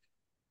seriously?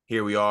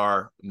 Here we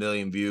are, 1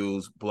 million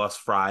views, plus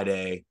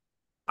Friday.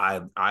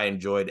 I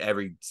enjoyed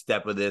every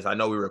step of this. I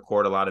know we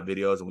record a lot of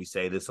videos and we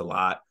say this a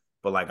lot,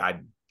 but like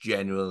I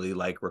genuinely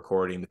like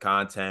recording the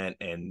content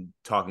and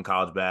talking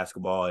college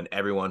basketball, and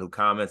everyone who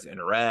comments,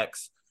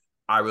 interacts.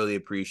 I really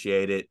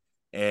appreciate it.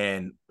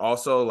 And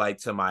also, like,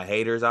 to my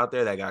haters out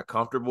there that got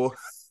comfortable,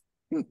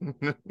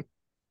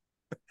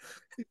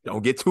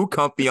 don't get too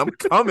comfy. I'm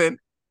coming.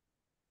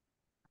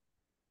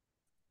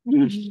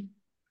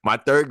 My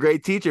third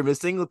grade teacher, Miss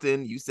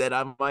Singleton, you said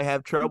I might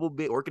have trouble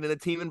working in a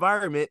team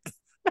environment.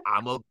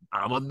 I'm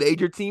a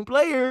major team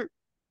player.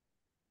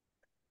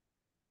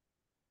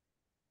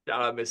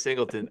 Shout out Miss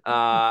Singleton.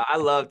 I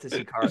love to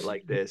see Carter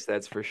like this.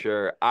 That's for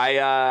sure.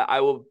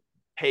 I will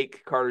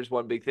take Carter's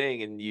one big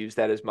thing and use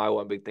that as my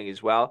one big thing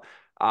as well.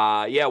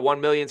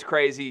 1 million's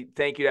crazy.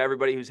 Thank you to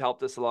everybody who's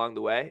helped us along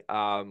the way.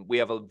 We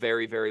have a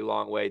very, very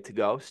long way to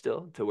go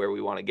still to where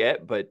we want to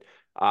get. But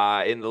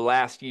in the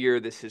last year,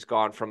 this has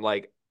gone from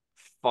like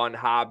fun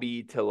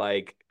hobby to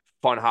like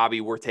fun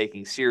hobby we're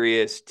taking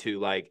serious to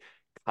like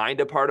kind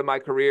of part of my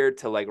career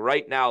to like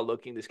right now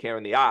looking this camera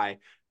in the eye.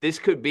 This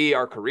could be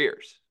our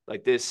careers.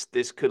 Like this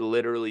could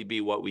literally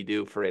be what we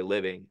do for a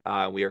living.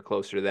 We are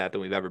closer to that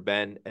than we've ever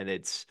been. And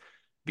it's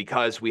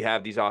because we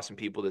have these awesome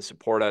people that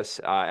support us.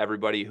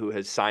 Everybody who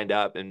has signed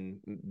up and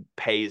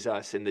pays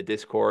us in the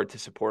Discord to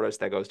support us,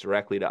 that goes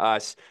directly to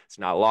us. It's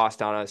not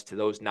lost on us. To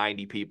those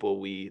 90 people,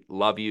 we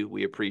love you.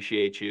 We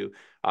appreciate you.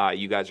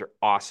 You guys are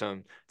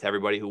awesome. To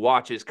everybody who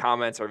watches,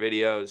 comments our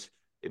videos,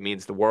 it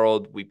means the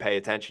world. We pay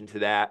attention to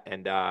that.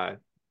 And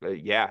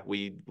yeah,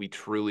 we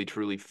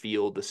truly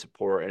feel the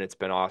support, and it's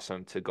been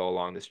awesome to go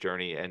along this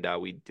journey. And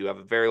we do have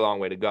a very long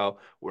way to go.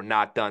 We're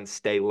not done.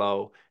 Stay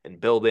low and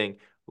building.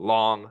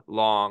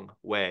 Long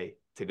way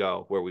to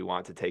go where we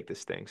want to take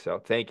this thing. So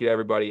thank you to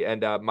everybody.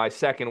 And my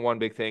second one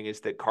big thing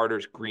is that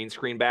Carter's green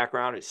screen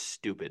background is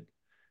stupid.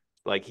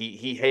 Like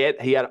he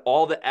had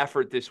all the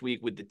effort this week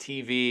with the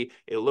TV.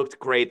 It looked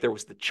great. There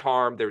was the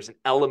charm. There was an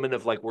element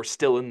of like we're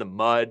still in the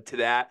mud to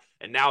that.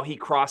 And now he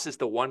crosses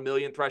the 1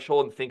 million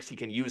threshold and thinks he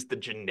can use the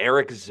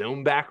generic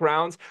Zoom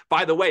backgrounds.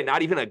 By the way,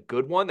 not even a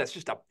good one. That's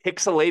just a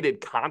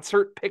pixelated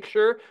concert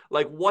picture.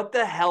 Like what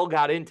the hell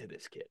got into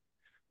this kid?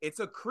 It's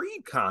a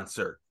Creed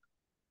concert.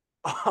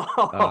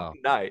 Oh,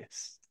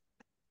 nice.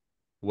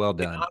 Well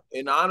done.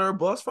 In honor of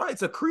Bluffs Fight,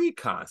 it's a Creed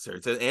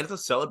concert, and it's a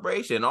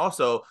celebration. And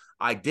also,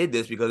 I did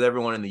this because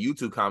everyone in the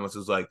YouTube comments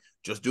was like,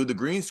 "Just do the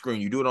green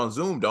screen. You do it on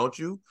Zoom, don't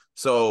you?"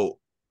 So,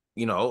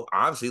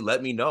 obviously,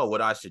 let me know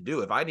what I should do.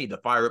 If I need to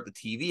fire up the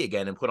TV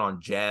again and put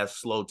on jazz,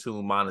 slow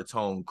tune,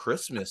 monotone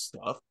Christmas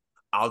stuff,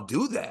 I'll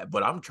do that.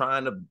 But I'm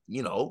trying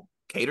to,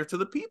 cater to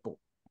the people.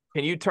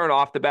 Can you turn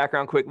off the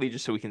background quickly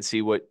just so we can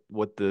see what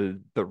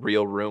the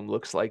real room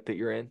looks like that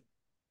you're in?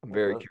 I'm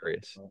very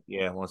curious.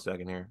 Yeah, 1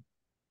 second here.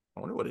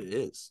 I wonder what it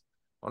is.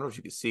 I wonder if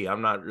you can see.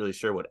 I'm not really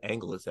sure what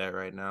angle it's at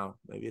right now.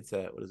 Maybe it's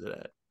at, what is it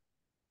at?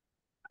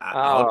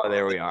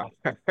 There we are.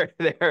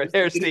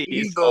 There's the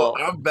eagle.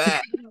 I'm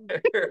back.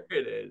 There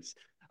it is.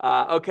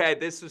 Okay,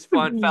 this was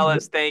fun,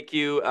 fellas. Thank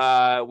you.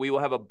 We will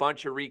have a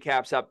bunch of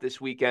recaps up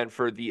this weekend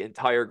for the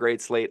entire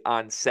great slate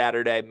on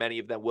Saturday. Many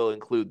of them will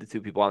include the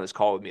two people on this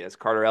call with me. That's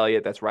Carter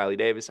Elliott. That's Riley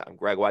Davis. I'm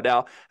Greg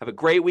Waddell. Have a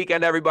great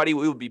weekend, everybody.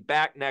 We will be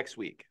back next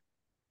week.